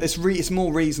reasonable. It's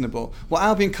more reasonable. What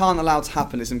Albion can't allow to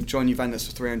happen is him join Juventus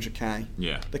for 300k.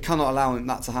 Yeah. They cannot allow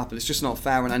that to happen. It's just not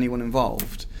fair on anyone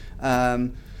involved.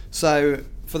 So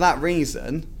for that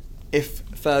reason, if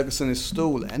Ferguson is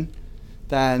stalling,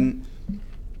 then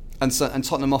and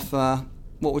Tottenham offer.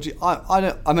 What would you? I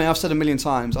mean, I've said a million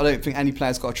times. I don't think any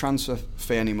player's got a transfer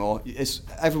fee anymore.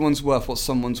 Everyone's worth what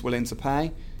someone's willing to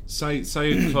pay. Say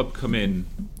a club come in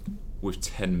with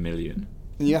 10 million.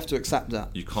 And you have to accept that.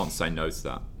 You can't say no to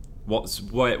that.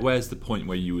 Where's the point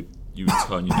where you would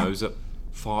turn your nose up?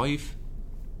 5?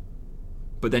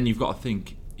 But then you've got to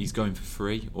think he's going for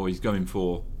 3 or he's going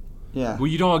for. Yeah. Well,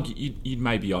 you'd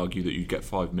maybe argue that you'd get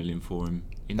 5 million for him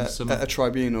in the summer. At a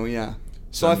tribunal, yeah.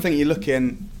 So I think you're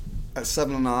looking at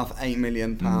 £7.5, £8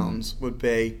 million would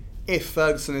be, if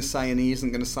Ferguson is saying he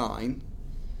isn't going to sign,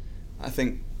 I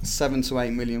think £7 to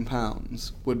 £8 million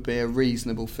would be a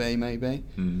reasonable fee, maybe,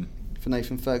 for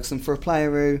Nathan Ferguson. For a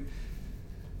player who,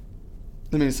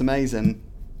 I mean, it's amazing.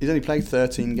 He's only played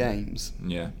 13 games.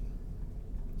 Yeah.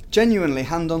 Genuinely,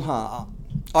 hand on heart,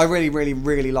 I really, really,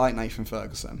 really like Nathan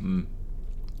Ferguson.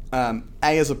 A,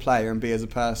 as a player, and B, as a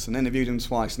person. Interviewed him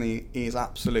twice, and he is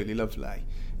absolutely lovely.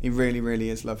 He really,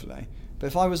 really is lovely. But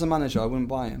if I was a manager, I wouldn't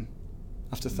buy him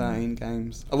after 13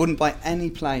 games. I wouldn't buy any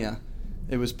player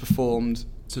who was performed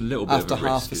it's a little bit after of a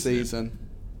half risk, a season.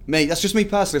 Me, that's just me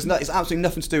personally. It's absolutely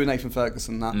nothing to do with Nathan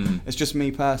Ferguson. It's just me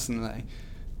personally.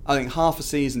 I think half a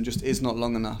season just is not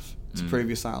long enough to prove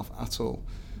yourself at all.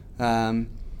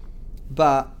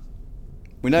 But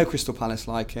we know Crystal Palace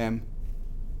like him.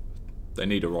 They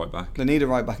need a right back. They need a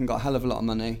right back and got a hell of a lot of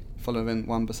money following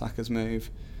Wan-Bissaka's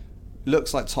move.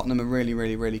 Looks like Tottenham are really,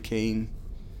 really, really keen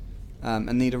and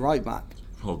need a right back.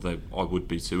 Well, I would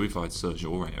be too if I had Serge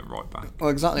Aurier at right back. Oh,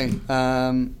 exactly.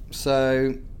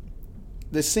 So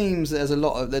there seems there's a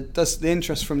lot of the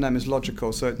interest from them is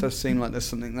logical. So it does seem like there's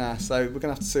something there. So we're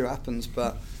gonna have to see what happens.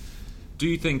 But do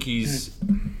you think he's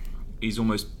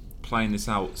almost playing this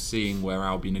out, seeing where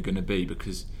Albion are going to be?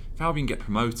 Because if Albion get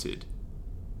promoted,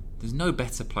 there's no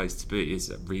better place to be, is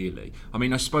there, really? I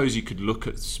mean, I suppose you could look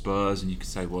at Spurs and you could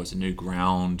say, well, it's a new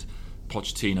ground,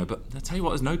 Pochettino, but I tell you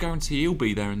what, there's no guarantee he'll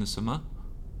be there in the summer.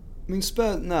 I mean,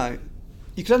 Spurs, no.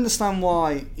 You could understand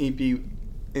why he'd be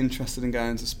interested in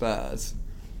going to Spurs.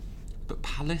 But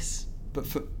Palace?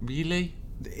 Really?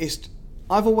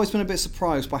 I've always been a bit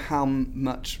surprised by how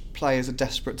much players are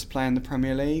desperate to play in the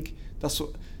Premier League. That's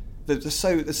what...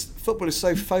 football is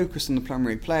so focused on the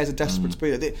Premier League. Players are desperate to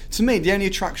be there. To me, the only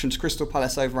attraction to Crystal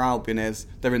Palace over Albion is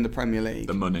they're in the Premier League.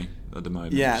 The money at the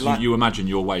moment. Yeah, so you imagine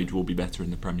your wage will be better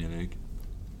in the Premier League.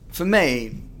 For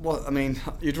me,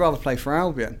 you'd rather play for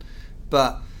Albion,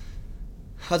 but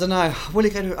I don't know. Will he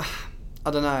go to?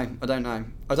 I don't know.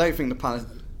 I don't think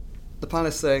the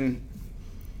Palace thing.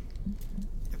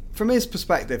 From his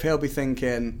perspective, he'll be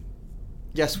thinking,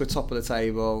 yes, we're top of the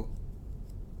table,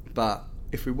 but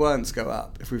if we weren't to go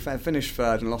up, if we finished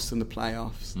third and lost in the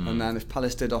playoffs, and then if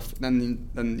Palace did off, then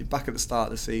you're back at the start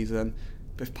of the season.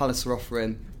 But if Palace are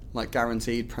offering like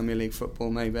guaranteed Premier League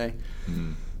football, maybe.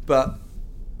 But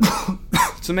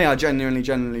to me, I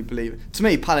genuinely believe it. To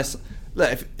me, Palace.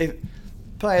 Look, if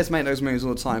players make those moves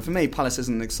all the time, for me, Palace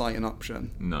isn't an exciting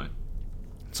option. No.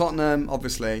 Tottenham,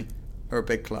 obviously, are a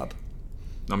big club.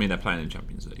 I mean, they're playing in the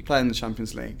Champions League. Playing in the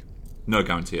Champions League. No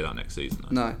guarantee of that next season,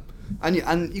 though. No. And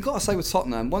you got to say with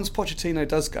Tottenham, once Pochettino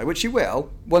does go, which he will,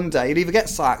 one day he'll either get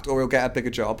sacked or he'll get a bigger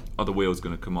job. Are the wheels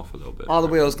going to come off a little bit? Are the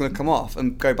wheels going to come off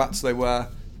and go back to they were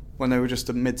when they were just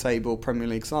a mid-table Premier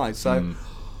League side. So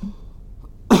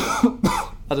I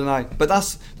don't know, but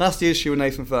that's the issue with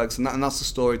Nathan Ferguson, and that's the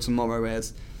story tomorrow.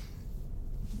 Is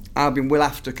Albion will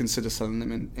have to consider selling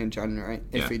him in January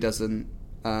if he doesn't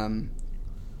sign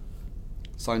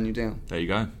a new deal. There you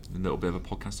go. A little bit of a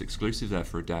podcast exclusive there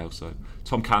for a day or so.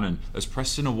 Tom Cannon, as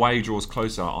Preston away draws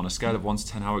closer, on a scale of 1 to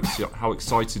 10, how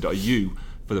excited are you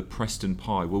for the Preston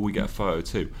Pie? Will we get a photo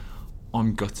too?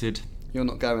 I'm gutted. You're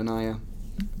not going, are you?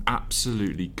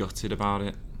 Absolutely gutted about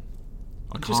it.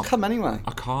 Just come anyway.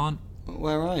 I can't.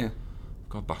 Where are you? I've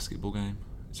got a basketball game.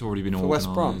 It's already been for West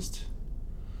Brom? organised.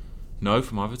 No,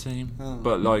 for my other team. Oh.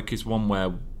 But like, it's one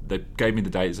where they gave me the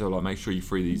dates. They were like, make sure you're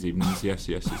free these evenings. Yes,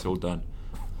 it's all done.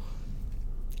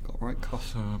 Got right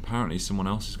cough. So apparently someone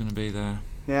else is going to be there.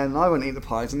 Yeah, and I won't eat the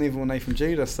pies, and neither will Nathan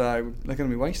Judah, so they're going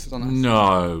to be wasted on us.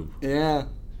 No. Yeah.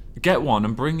 Get one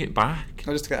and bring it back.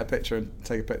 I'll just get a picture and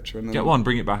take a picture, and then Get one,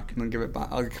 bring it back. and then give it back.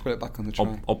 I'll put it back on the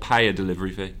tray. I'll pay a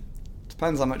delivery fee.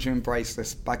 Depends how much you embrace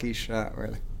this baggy shirt,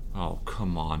 really. Oh,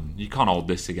 come on. You can't hold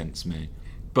this against me.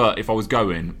 But if I was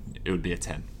going, it would be a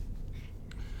 10.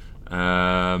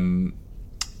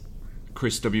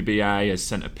 Chris WBA has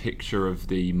sent a picture of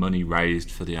the money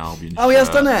raised for the Albion Oh, he has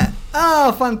shirt. done it!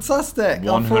 Oh, fantastic!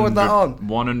 I'll forward that on.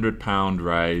 £100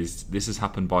 raised. This has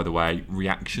happened, by the way.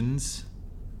 Reactions?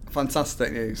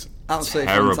 Fantastic news.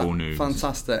 Absolutely Terrible news.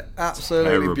 Fantastic.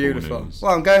 Absolutely Terrible beautiful. news.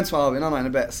 Well, I'm going to Albion, aren't I, in a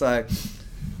bit, so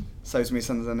saves me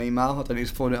sending an email. I don't need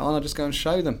to forward it on. I'll just go and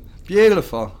show them.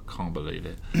 Beautiful. Can't believe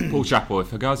it. Paul Chappell,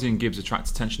 if Hegazi and Gibbs attract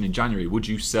attention in January, would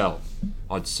you sell?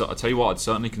 I'll tell you what, I'd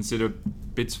certainly consider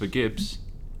bids for Gibbs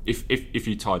if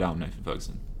you tie down Nathan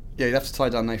Ferguson. Yeah, you'd have to tie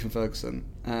down Nathan Ferguson.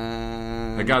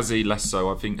 Hegazi, less so.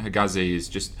 I think Hegazi is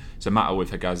just... It's a matter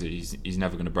with Hegazi. He's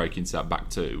never going to break into that back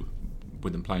two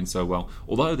with them playing so well.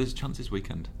 Although there's a chance this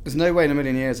weekend. There's no way in a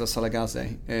million years I'll sell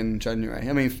Hegazi in January.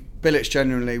 I mean, Bilic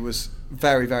genuinely was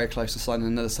very, very close to signing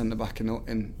another centre-back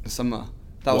in the summer.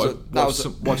 What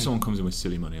if someone comes in with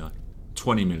silly money, like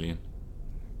 20 million?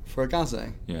 For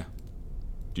Hegazi? Yeah.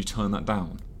 Do you turn that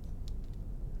down?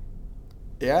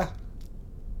 Yeah.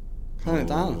 Turn it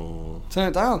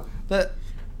down. But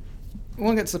we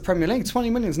won't get to the Premier League.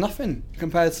 20 million is nothing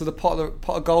compared to the pot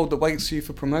of gold that waits you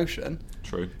for promotion.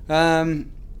 True.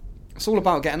 It's all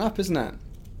about getting up, isn't it?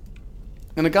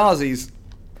 And Hegazi's...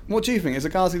 What do you think? Is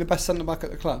Hegazi the best centre-back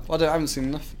at the club? I haven't seen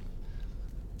enough.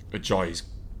 Ajayi's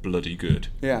bloody good.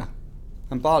 Yeah.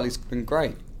 And Barley's been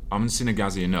great. I haven't seen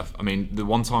Hegazi enough. I mean, the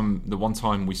one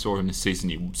time we saw him this season,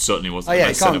 he certainly wasn't. Oh yeah, the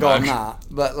he best can't go on centre-back. that.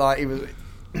 But like he was,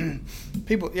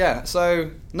 people. Yeah,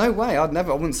 so no way. I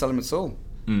wouldn't sell him at all.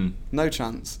 No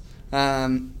chance.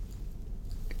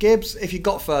 Gibbs, if you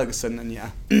got Ferguson, then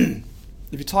yeah.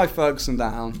 If you tie Ferguson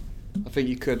down, I think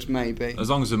you could maybe. As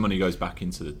long as the money goes back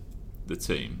into the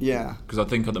team. Yeah. Because I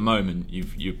think at the moment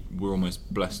we're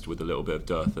almost blessed with a little bit of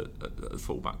dearth at the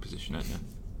full-back position, aren't you?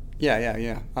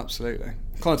 Yeah, absolutely.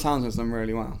 Connor Townsend's done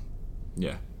really well.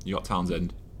 Yeah, you got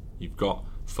Townsend, you've got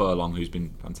Furlong, who's been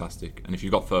fantastic, and if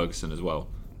you've got Ferguson as well.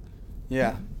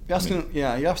 Yeah, you're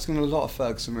asking a lot of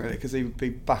Ferguson really, because he would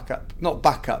be not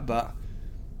backup, but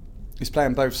he's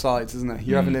playing both sides, isn't he?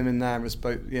 You're having him in there as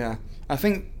both. Yeah, I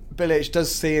think Bilic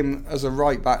does see him as a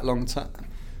right back long term,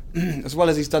 as well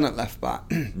as he's done at left back.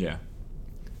 Yeah,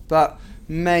 but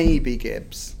maybe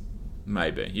Gibbs.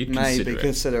 Maybe you'd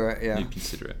consider it. Yeah, you'd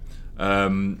consider it.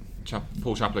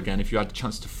 Paul Chappell again. If you had the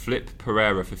chance to flip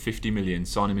Pereira for 50 million,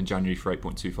 sign him in January for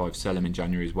 8.25, sell him in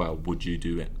January as well, would you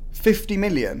do it? 50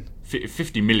 million? If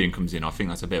 50 million comes in, I think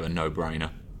that's a bit of a no-brainer.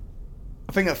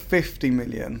 I think at 50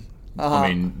 million. I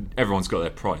mean, everyone's got their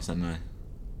price, haven't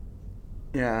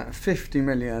they? Yeah, 50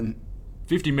 million.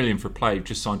 50 million for a player you've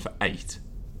just signed for 8.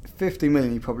 50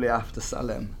 million, you probably have to sell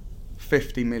him.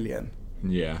 50 million.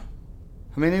 Yeah.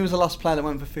 I mean, who was the last player that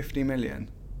went for 50 million?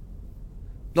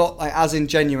 Not like as in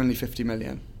genuinely 50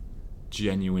 million.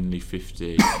 Genuinely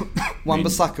 50.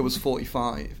 Wan-Bissaka was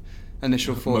 45.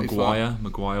 Initial 45.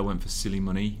 Maguire went for silly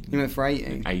money. He went for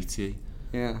 80. 80.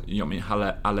 Yeah. You know what I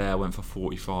mean? Haller went for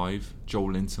 45. Joe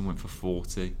Linton went for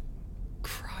 40.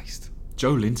 Christ.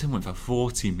 Joe Linton went for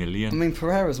 40 million. I mean,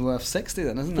 Pereira's worth 60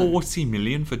 then, isn't it? 40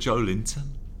 million for Joe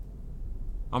Linton.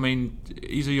 I mean,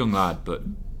 he's a young lad, but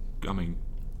I mean,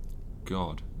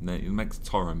 God, it makes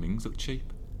Tyrone Mings look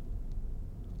cheap.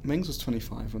 Mings was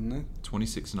 25, wasn't he?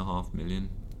 26.5 million.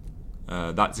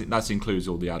 That includes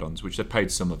all the add-ons, which they've paid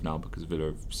some of now because Villa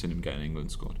have seen him get an England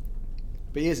squad.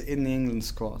 But he is in the England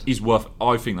squad. He's worth.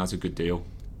 I think that's a good deal.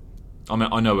 I mean,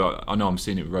 I know I'm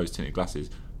seeing it with rose-tinted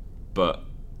glasses, but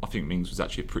I think Mings was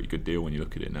actually a pretty good deal when you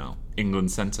look at it now.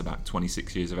 England centre-back,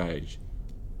 26 years of age,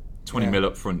 20 mil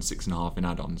up front, 6.5 in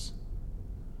add-ons.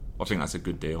 I think that's a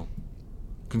good deal.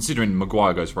 Considering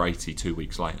Maguire goes for 80 2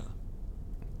 weeks later.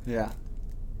 Yeah.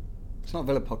 It's not a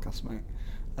Villa podcast, mate.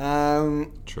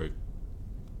 True.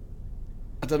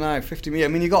 I don't know, 50 million.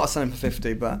 I mean, you got to sell him for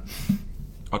 50, but...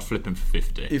 I'd flip him for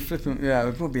 50. You flip him, yeah,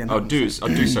 it would be I'd do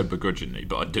so begrudgingly,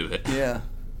 but I'd do it. Yeah.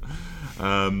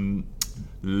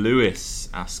 Lewis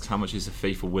asks, how much is a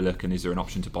fee for Willock, and is there an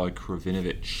option to buy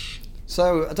Kravinovic?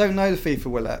 So, I don't know the fee for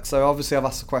Willock, so obviously I've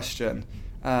asked the question.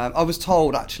 I was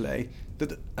told, actually,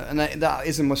 that, and that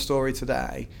is in my story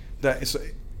today, that it's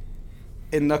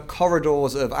in the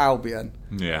corridors of Albion.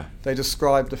 Yeah. They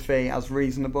describe the fee as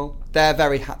reasonable. They're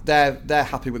they're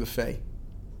happy with the fee.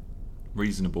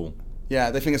 Reasonable. Yeah,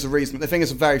 they think it's They think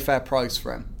it's a very fair price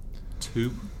for him.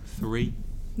 2, 3.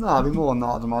 No, it'd be more than that,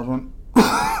 I'd imagine.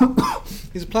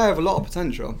 He's a player with a lot of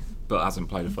potential. But hasn't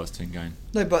played the first 10 games.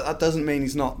 No, but that doesn't mean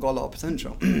he's not got a lot of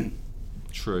potential.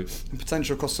 True. And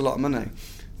potential costs a lot of money.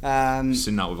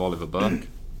 Seen that with Oliver Burke.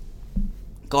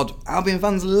 God, Albion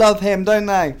fans love him, don't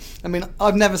they? I mean,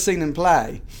 I've never seen him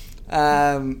play.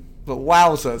 But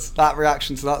wowzers, that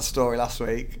reaction to that story last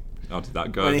week. How did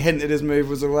that go? When he hinted his move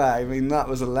was away. I mean, that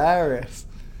was hilarious.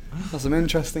 There's some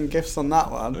interesting gifts on that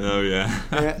one. Oh,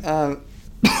 yeah.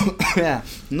 Yeah,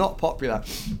 not popular.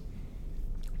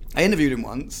 I interviewed him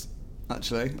once,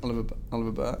 actually,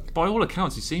 Oliver Burke. By all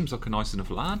accounts, he seems like a nice enough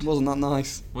lad. Wasn't that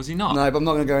nice? Was he not? No, but I'm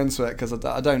not going to go into it because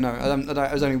I don't know.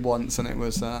 It was only once, and it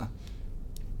was.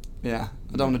 Yeah,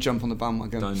 I don't want to jump on the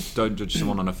bandwagon. Don't judge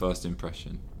someone on a first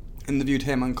impression. Interviewed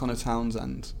him and Connor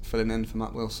Townsend, filling in for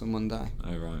Matt Wilson one day.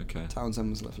 Oh, right, okay. Townsend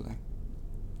was lovely.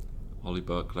 Ollie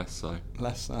Burke, less so.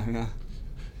 Less so, yeah.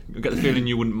 I get the feeling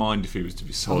you wouldn't mind if he was to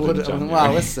be sold in January.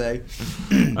 Well, let's see.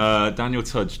 Daniel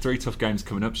Tudge, 3 tough games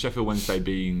coming up. Sheffield Wednesday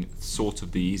being sort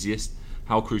of the easiest.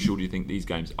 How crucial do you think these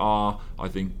games are? I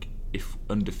think if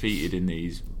undefeated in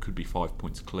these, could be 5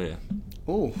 points clear.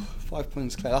 Oh, 5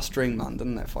 points clear. That's Dreamland,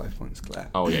 doesn't it? 5 points clear.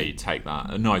 Oh yeah, you take that.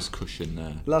 A nice cushion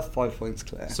there. Love 5 points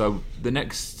clear. So the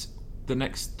next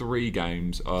 3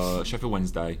 games are Sheffield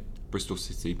Wednesday, Bristol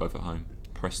City, both at home,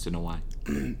 Preston away.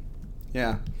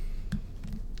 Yeah.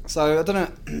 So I don't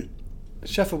know.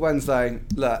 Sheffield Wednesday,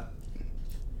 look,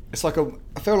 it's like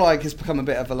I feel like it's become a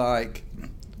bit of a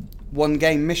one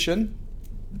game mission.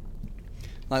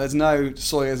 Like there's no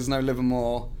Sawyers, there's no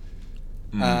Livermore.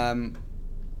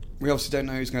 We obviously don't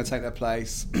know who's going to take their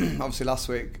place. Obviously last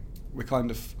week we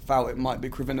kind of felt it might be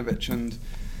Kravinovic and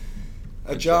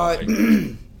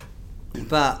Ajayi.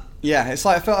 But yeah, it's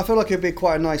like I feel like it'd be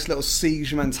quite a nice little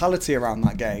siege mentality around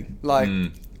that game. Like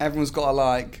everyone's got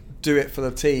to do it for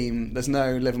the team. There's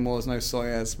no Livermore, there's no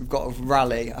Sawyers. We've got to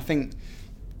rally. I think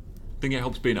it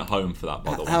helps being at home for that,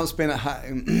 by the way. Helps being at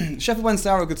home. Sheffield Wednesday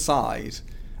are a good side.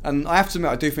 And I have to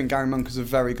admit, I do think Gary Monk is a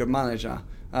very good manager.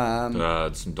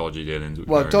 Some dodgy dealings.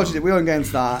 Well, dodgy. We won't get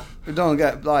into that. We don't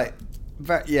get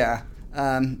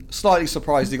slightly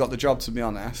surprised he got the job, to be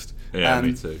honest. Yeah,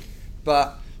 me too.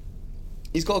 But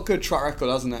he's got a good track record,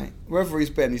 hasn't he? Wherever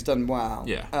he's been, he's done well.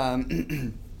 Yeah.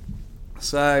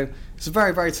 So it's a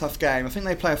very, very tough game. I think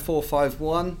they play a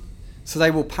 4-5-1, so they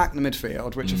will pack the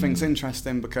midfield, which I think is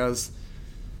interesting because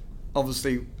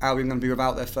obviously Albion are going to be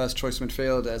without their first choice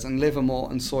midfielders, and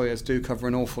Livermore and Sawyers do cover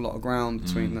an awful lot of ground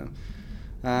between them.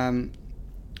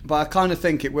 But I kind of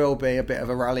think it will be a bit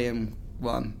of a rallying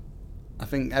one. I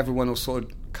think everyone will sort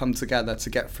of come together to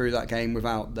get through that game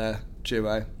without their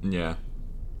duo. Yeah.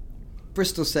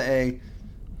 Bristol City,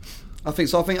 I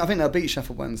think they'll beat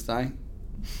Sheffield Wednesday.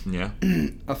 Yeah.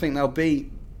 I think they'll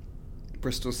beat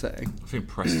Bristol City. I think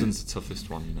Preston's the toughest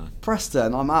one, you know.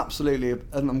 Preston, I'm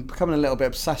becoming a little bit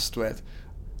obsessed with,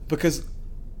 because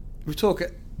we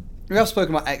have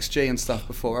spoken about XG and stuff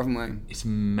before, haven't we? It's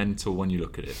mental when you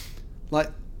look at it.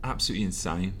 Absolutely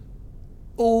insane.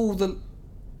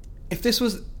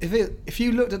 If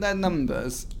you looked at their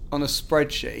numbers on a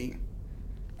spreadsheet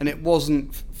and it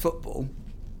wasn't football,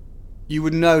 you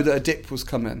would know that a dip was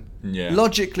coming. Yeah.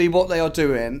 Logically, what they are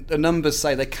doing, the numbers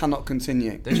say they cannot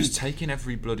continue. They're just taking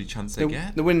every bloody chance they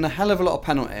get. They're winning a hell of a lot of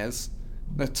penalties.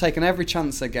 They're taking every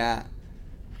chance they get.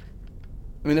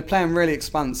 I mean, they're playing really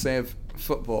expansive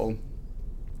football.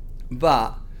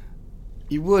 But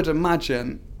you would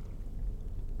imagine,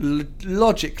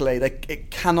 logically,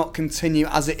 it cannot continue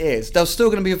as it is. They're still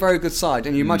going to be a very good side,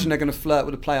 and you imagine they're going to flirt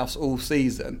with the playoffs all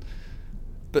season.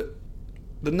 But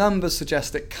the numbers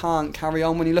suggest it can't carry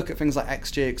on when you look at things like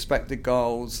XG, expected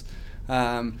goals,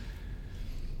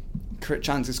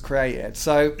 chances created.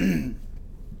 So,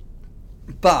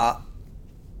 but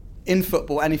in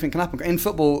football, anything can happen. In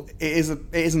football, it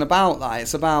isn't about that.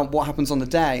 It's about what happens on the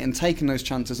day and taking those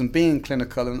chances and being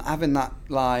clinical and having that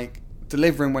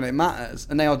delivering when it matters,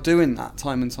 and they are doing that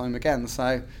time and time again.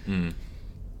 So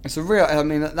it's a real. I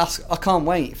mean, I can't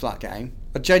wait for that game.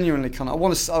 I genuinely can't.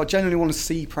 I genuinely want to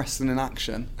see Preston in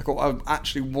action. I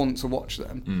actually want to watch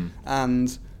them,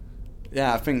 and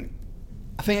yeah, I think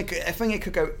it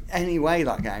could go any way,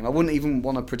 that game. I wouldn't even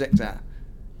want to predict it.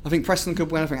 I think Preston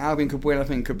could win. I think Albion could win. I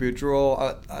think it could be a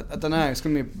draw. I don't know. It's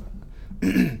going to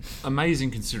be amazing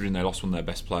considering they lost one of their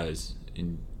best players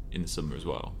in the summer as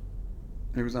well.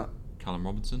 Who was that? Callum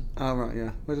Robinson. Oh right,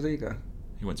 yeah. Where did he go?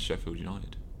 He went to Sheffield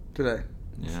United. Did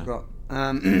he? Yeah. I forgot.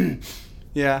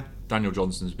 Yeah. Daniel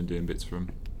Johnson's been doing bits for him.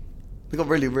 They've got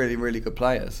really, really, really good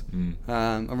players. I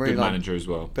really good like manager as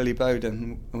well. Billy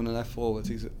Bowden, one of their forwards.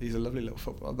 He's a lovely little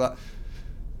footballer. But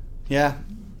yeah,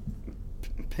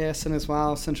 Pearson as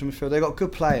well, central midfield. They've got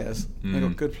good players. They've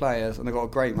got good players, and they've got a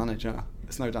great manager.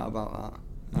 There's no doubt about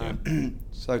that. Yeah.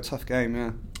 So tough game,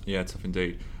 yeah. Yeah, tough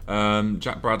indeed.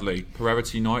 Jack Bradley, Pereira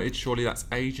to United. Surely that's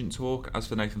agent talk. As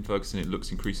for Nathan Ferguson, it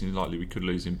looks increasingly likely we could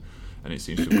lose him, and it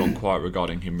seems to have gone quiet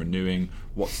regarding him renewing.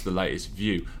 What's the latest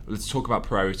view? Let's talk about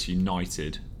Pereira to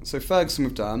United. So Ferguson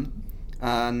we've done,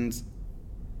 and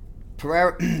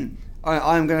Pereira.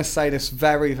 I'm going to say this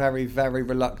very, very, very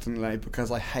reluctantly because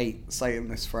I hate saying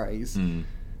this phrase.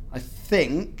 I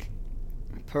think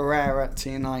Pereira to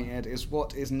United is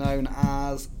what is known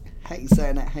as, hate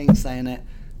saying it,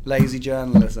 lazy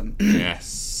journalism.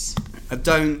 Yes.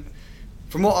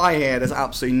 From what I hear, there's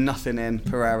absolutely nothing in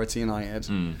Pereira to United.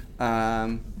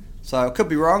 So I could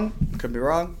be wrong,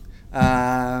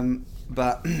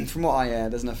 but from what I hear,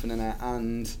 there's nothing in it.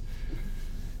 And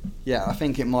yeah, I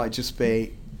think it might just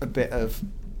be a bit of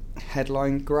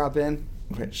headline grabbing,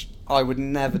 which I would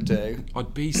never do.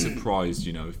 I'd be surprised,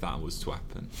 if that was to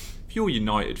happen. If you're a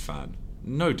United fan,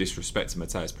 no disrespect to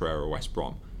Mateus Pereira or West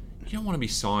Brom, you don't want to be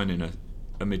signing a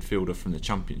midfielder from the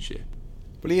Championship.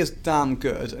 But he is damn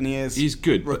good, and he's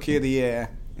good. Rookie of the Year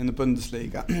in the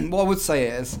Bundesliga. What I would say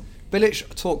is,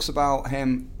 Bilic talks about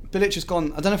him. Bilic has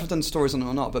gone, I don't know if I've done stories on it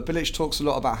or not, but Bilic talks a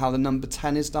lot about how the number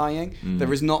 10 is dying.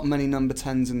 There is not many number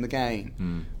 10s in the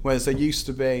game, whereas there used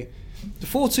to be. The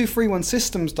 4-2-3-1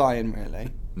 system's dying, really.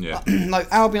 Yeah.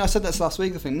 Like Albion, I said this last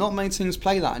week, I think, not many teams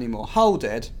play that anymore. Hull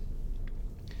did,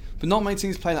 but not many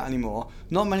teams play that anymore.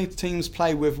 Not many teams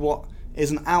play with what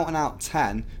is an out-and-out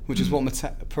 10, which is what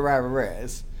Pereira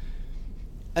is.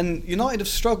 And United have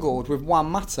struggled with Juan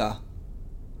Mata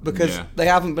because they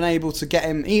haven't been able to get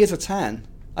him. He is a 10.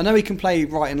 I know he can play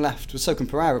right and left, but so can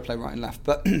Pereira play right and left,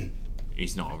 but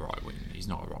he's not a right winger.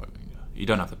 You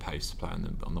don't have the pace to play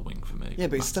on the wing for me. Yeah,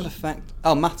 but he's still effective.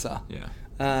 Oh, Mata. Yeah.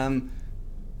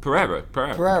 Pereira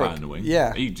playing the wing.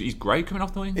 Yeah. He's great coming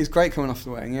off the wing. He's great coming off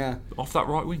the wing, yeah. Off that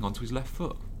right wing onto his left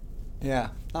foot.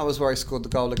 Yeah. That was where he scored the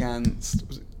goal against...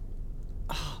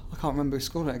 I can't remember who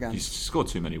scored it against. He's scored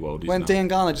too many worldies when now.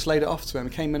 Diangana just laid it off to him.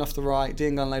 He came in off the right,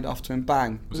 Diangana laid it off to him,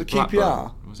 bang. Was it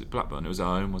QPR? Was it Blackburn? It was at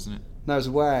home, wasn't it? No, it was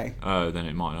away. Oh, then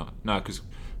it might not. No, because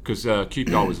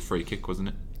QPR was a free kick, wasn't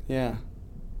it? Yeah.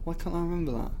 Why can't I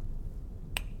remember that?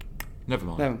 Never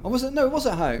mind. No, it was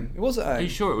at home. It was at home. Are you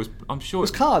sure it was? I'm sure it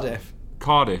was Cardiff.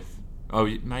 Cardiff. Oh,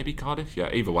 maybe Cardiff? Yeah,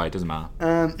 either way, it doesn't matter.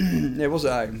 Yeah, it was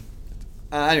at home.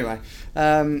 Anyway.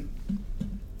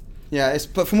 Yeah,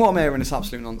 but from what I'm hearing, it's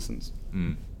absolute nonsense.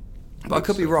 But I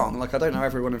could be wrong. Like, I don't know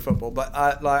everyone in football, but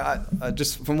I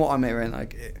just from what I'm hearing,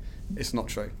 it's not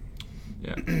true.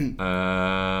 Yeah.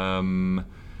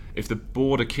 If the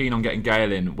board are keen on getting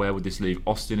Gale in, where would this leave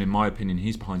Austin? In my opinion,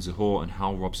 he's behind Zahor and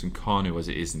Hal Robson-Kanu as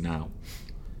it is now.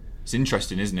 It's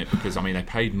interesting, isn't it? Because they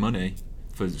paid money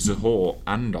for Zahor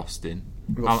and Austin.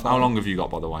 How long have you got,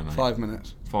 by the way, mate? 5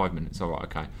 minutes. 5 minutes. All right.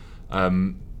 Okay.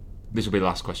 This will be the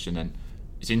last question then.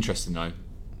 It's interesting though.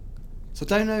 So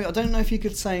I don't know if you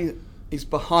could say he's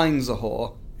behind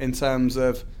Zahor in terms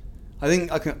of. I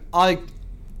think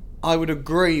I would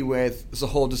agree with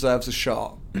Zahor deserves a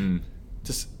shot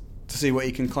to see what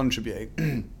he can contribute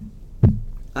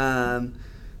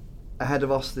ahead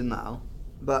of Austin now,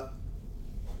 but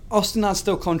Austin has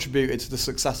still contributed to the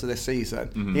success of this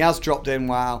season. He has dropped in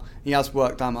well. He has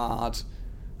worked damn hard.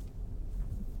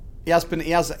 He has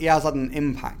had an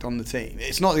impact on the team.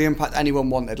 It's not the impact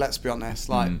anyone wanted. Let's be honest.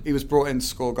 He was brought in to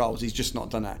score goals. He's just not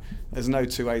done it. There's no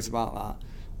two ways about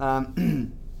that.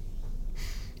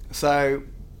 So,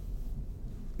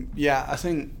 yeah, I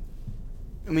mean,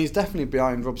 he's definitely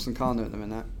behind Robson-Kanu at the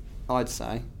minute, I'd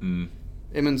say. Him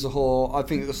and Zahor, I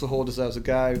think that Zahor deserves a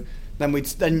go.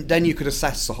 Then you could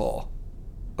assess Zahor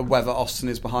of whether Austin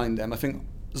is behind him. I think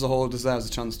Zahor deserves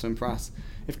a chance to impress.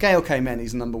 If Gale came in,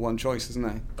 he's the number one choice,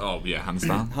 isn't he? Oh, yeah, hands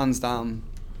down. Hands down.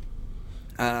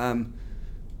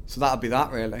 So that would be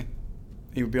that, really.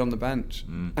 He would be on the bench.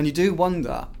 And you do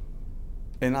wonder,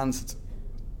 in answer to,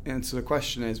 into the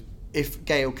question is, if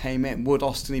Gale came in, would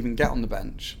Austin even get on the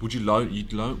bench? Would you loan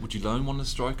one of the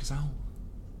strikers out?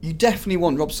 You definitely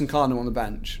want Robson Kanu on the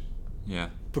bench. Yeah.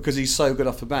 Because he's so good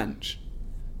off the bench.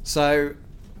 So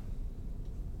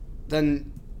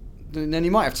then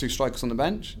you might have 2 strikers on the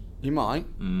bench. You might.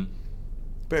 Mm.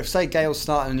 But if, say, Gale's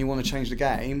starting and you want to change the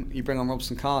game, you bring on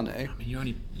Robson Kanu. I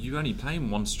mean, you're only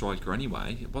playing one striker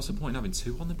anyway. What's the point in having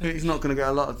 2 on the bench? He's not going to get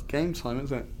a lot of game time,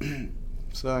 is it?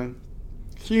 So,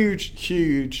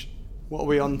 huge. What are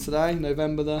we on today?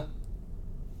 November the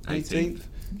 18th?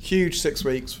 Huge 6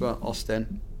 weeks for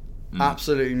Austin.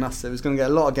 Absolutely massive. He's going to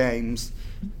get a lot of games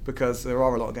because there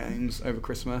are a lot of games over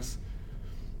Christmas.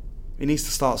 He needs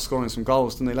to start scoring some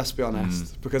goals, doesn't he? Let's be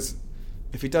honest. Because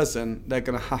if he doesn't, they're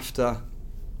going to have to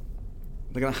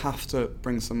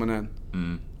bring someone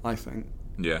in. I think.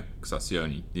 Yeah, because that's the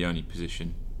only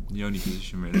position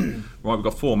really. Right, we've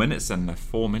got 4 minutes then.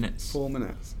 4 minutes. 4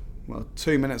 minutes. Well,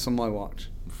 2 minutes on my watch.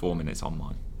 4 minutes on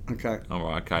mine. Okay. All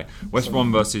right, okay. West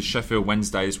Brom versus Sheffield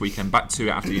Wednesday this weekend. Back to it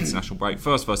after the international break.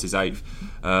 First versus 8th.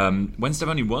 Wednesday have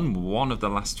only won 1 of the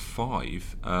last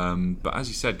 5. But as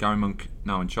you said, Gary Monk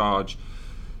now in charge.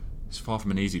 It's far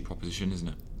from an easy proposition, isn't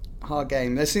it? Hard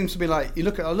game. There seems to be like I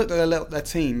looked at their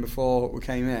team before we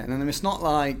came in, and it's not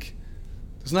like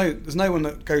there's no one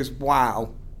that goes wow.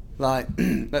 Like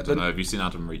I don't know. Have you seen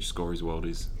Adam Reach score his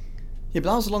worldies? Yeah,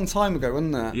 but that was a long time ago,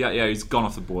 wasn't it? Yeah, he's gone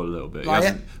off the ball a little bit.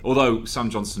 Although Sam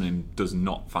Johnson does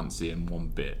not fancy him one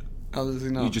bit. Oh, does he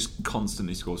not? He just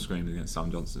constantly scores screams against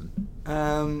Sam Johnson.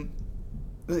 I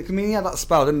mean, he had that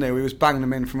spell, didn't he? He was banging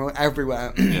them in from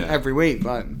everywhere every week.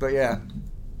 But yeah.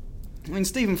 I mean,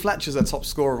 Stephen Fletcher's their top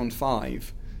scorer on 5. I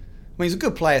mean, he's a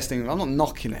good player, Stephen. I'm not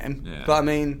knocking him. Yeah. But I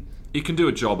mean... He can do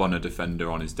a job on a defender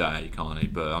on his day, can't he?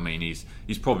 But I mean, he's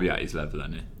probably at his level,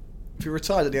 isn't he? If he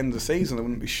retired at the end of the season, I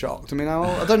wouldn't be shocked. I mean,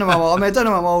 I don't know how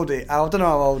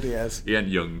old he is. He ain't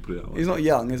young, put it that way. He's not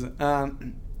young, is it? I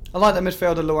like that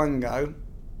midfielder Luongo,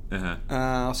 Uh-huh.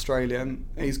 Australian.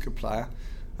 He's a good player.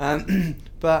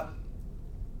 But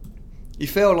you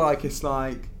feel like it's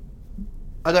like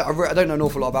I don't know an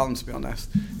awful lot about them, to be honest.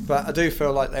 But I do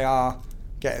feel like they are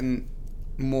getting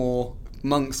more.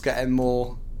 Monk's getting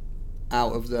more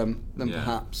out of them than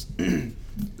perhaps.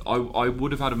 I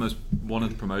would have had him as one of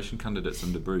the promotion candidates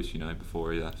under Bruce,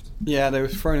 before he left. Yeah, they were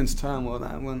thrown into turmoil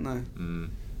there, weren't they?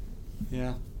 Mm.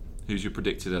 Yeah. Who's your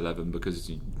predicted 11?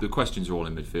 Because the questions are all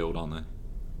in midfield, aren't they?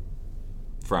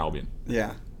 For Albion.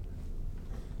 Yeah.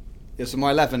 Yeah, so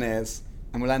my 11 is,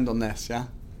 and we'll end on this, yeah?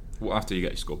 Well, after you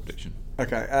get your score prediction.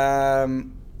 Okay.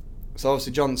 So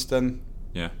obviously Johnston.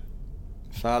 Yeah.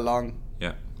 Furlong.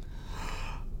 Yeah.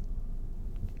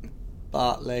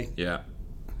 Bartley. Yeah.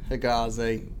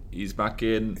 Higazi. He's back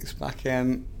in.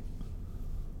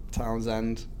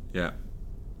 Townsend. Yeah.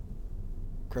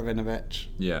 Kravinovic.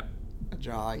 Yeah.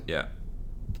 Ajay. Yeah.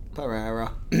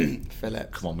 Pereira.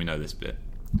 Phillips. Come on, we know this bit.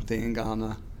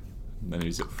 Diangana. Then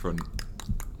who's up front?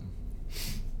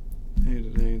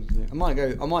 I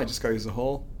might just go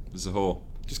Zahor. Zahor.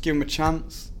 Just give him a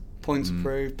chance. Points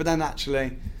approved. But then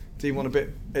actually, do you want a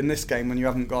bit in this game when you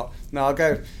haven't got? No, I'll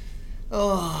go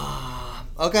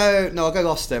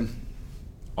Austin.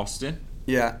 Austin?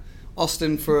 Yeah.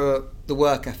 Austin for the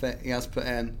work ethic he has put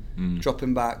in,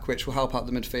 dropping back, which will help out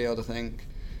the midfield, I think.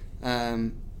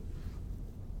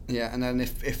 Yeah, and then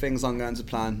if things aren't going to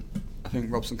plan, I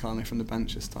think Robson Kanu from the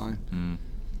bench this time.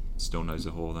 Still no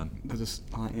Zahor then. They're just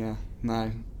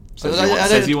no.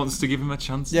 Says he wants to give him a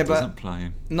chance. Yeah, doesn't play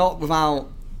him. Not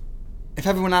without. If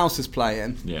everyone else is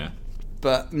playing. Yeah.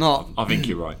 But not. I think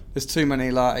you're right. There's too many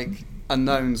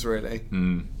unknowns really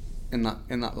in that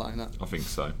lineup. I think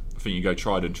so. I think you go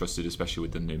tried and trusted, especially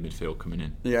with the new midfield coming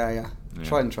in. Yeah.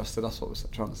 Tried and trusted. That's what we're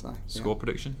trying to say. Score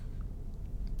prediction.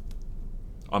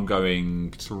 I'm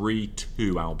going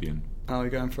 3-2 Albion. Oh, you're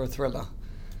going for a thriller?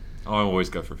 I always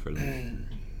go for a thriller.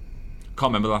 Can't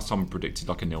remember the last time I predicted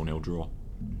like a 0-0 draw.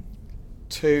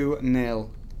 2-0.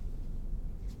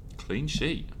 Clean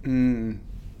sheet.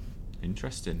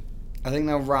 Interesting. I think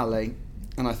they'll rally,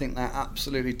 and I think they're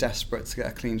absolutely desperate to get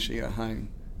a clean sheet at home.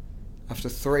 After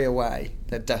 3 away,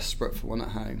 they're desperate for one at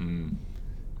home.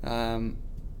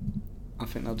 I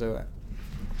think they'll do it.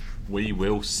 We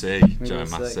will see, Joe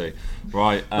Massey.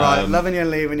 Right, loving you and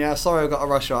leaving you. Sorry I've got to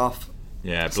rush off.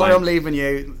 Yeah, sorry I'm leaving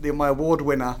you, my award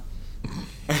winner.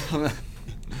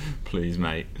 Please,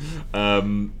 mate.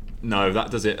 No,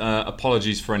 that does it.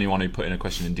 Apologies for anyone who put in a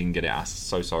question and didn't get it asked.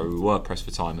 So sorry, we were pressed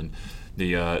for time, and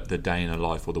the day in a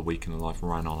life or the week in a life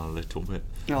ran on a little bit.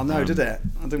 Oh no, did it?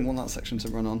 I didn't want that section to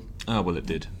run on. Oh well, it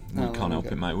did. We can't help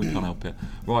it, mate. We can't help it.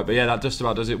 Right, but yeah, that just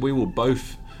about does it. We will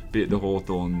both be at the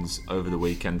Hawthorns over the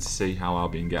weekend to see how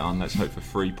Albion get on. Let's hope for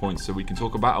 3 points so we can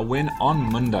talk about a win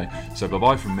on Monday. So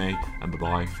bye-bye from me and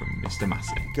bye-bye from Mr.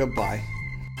 Massey. Goodbye.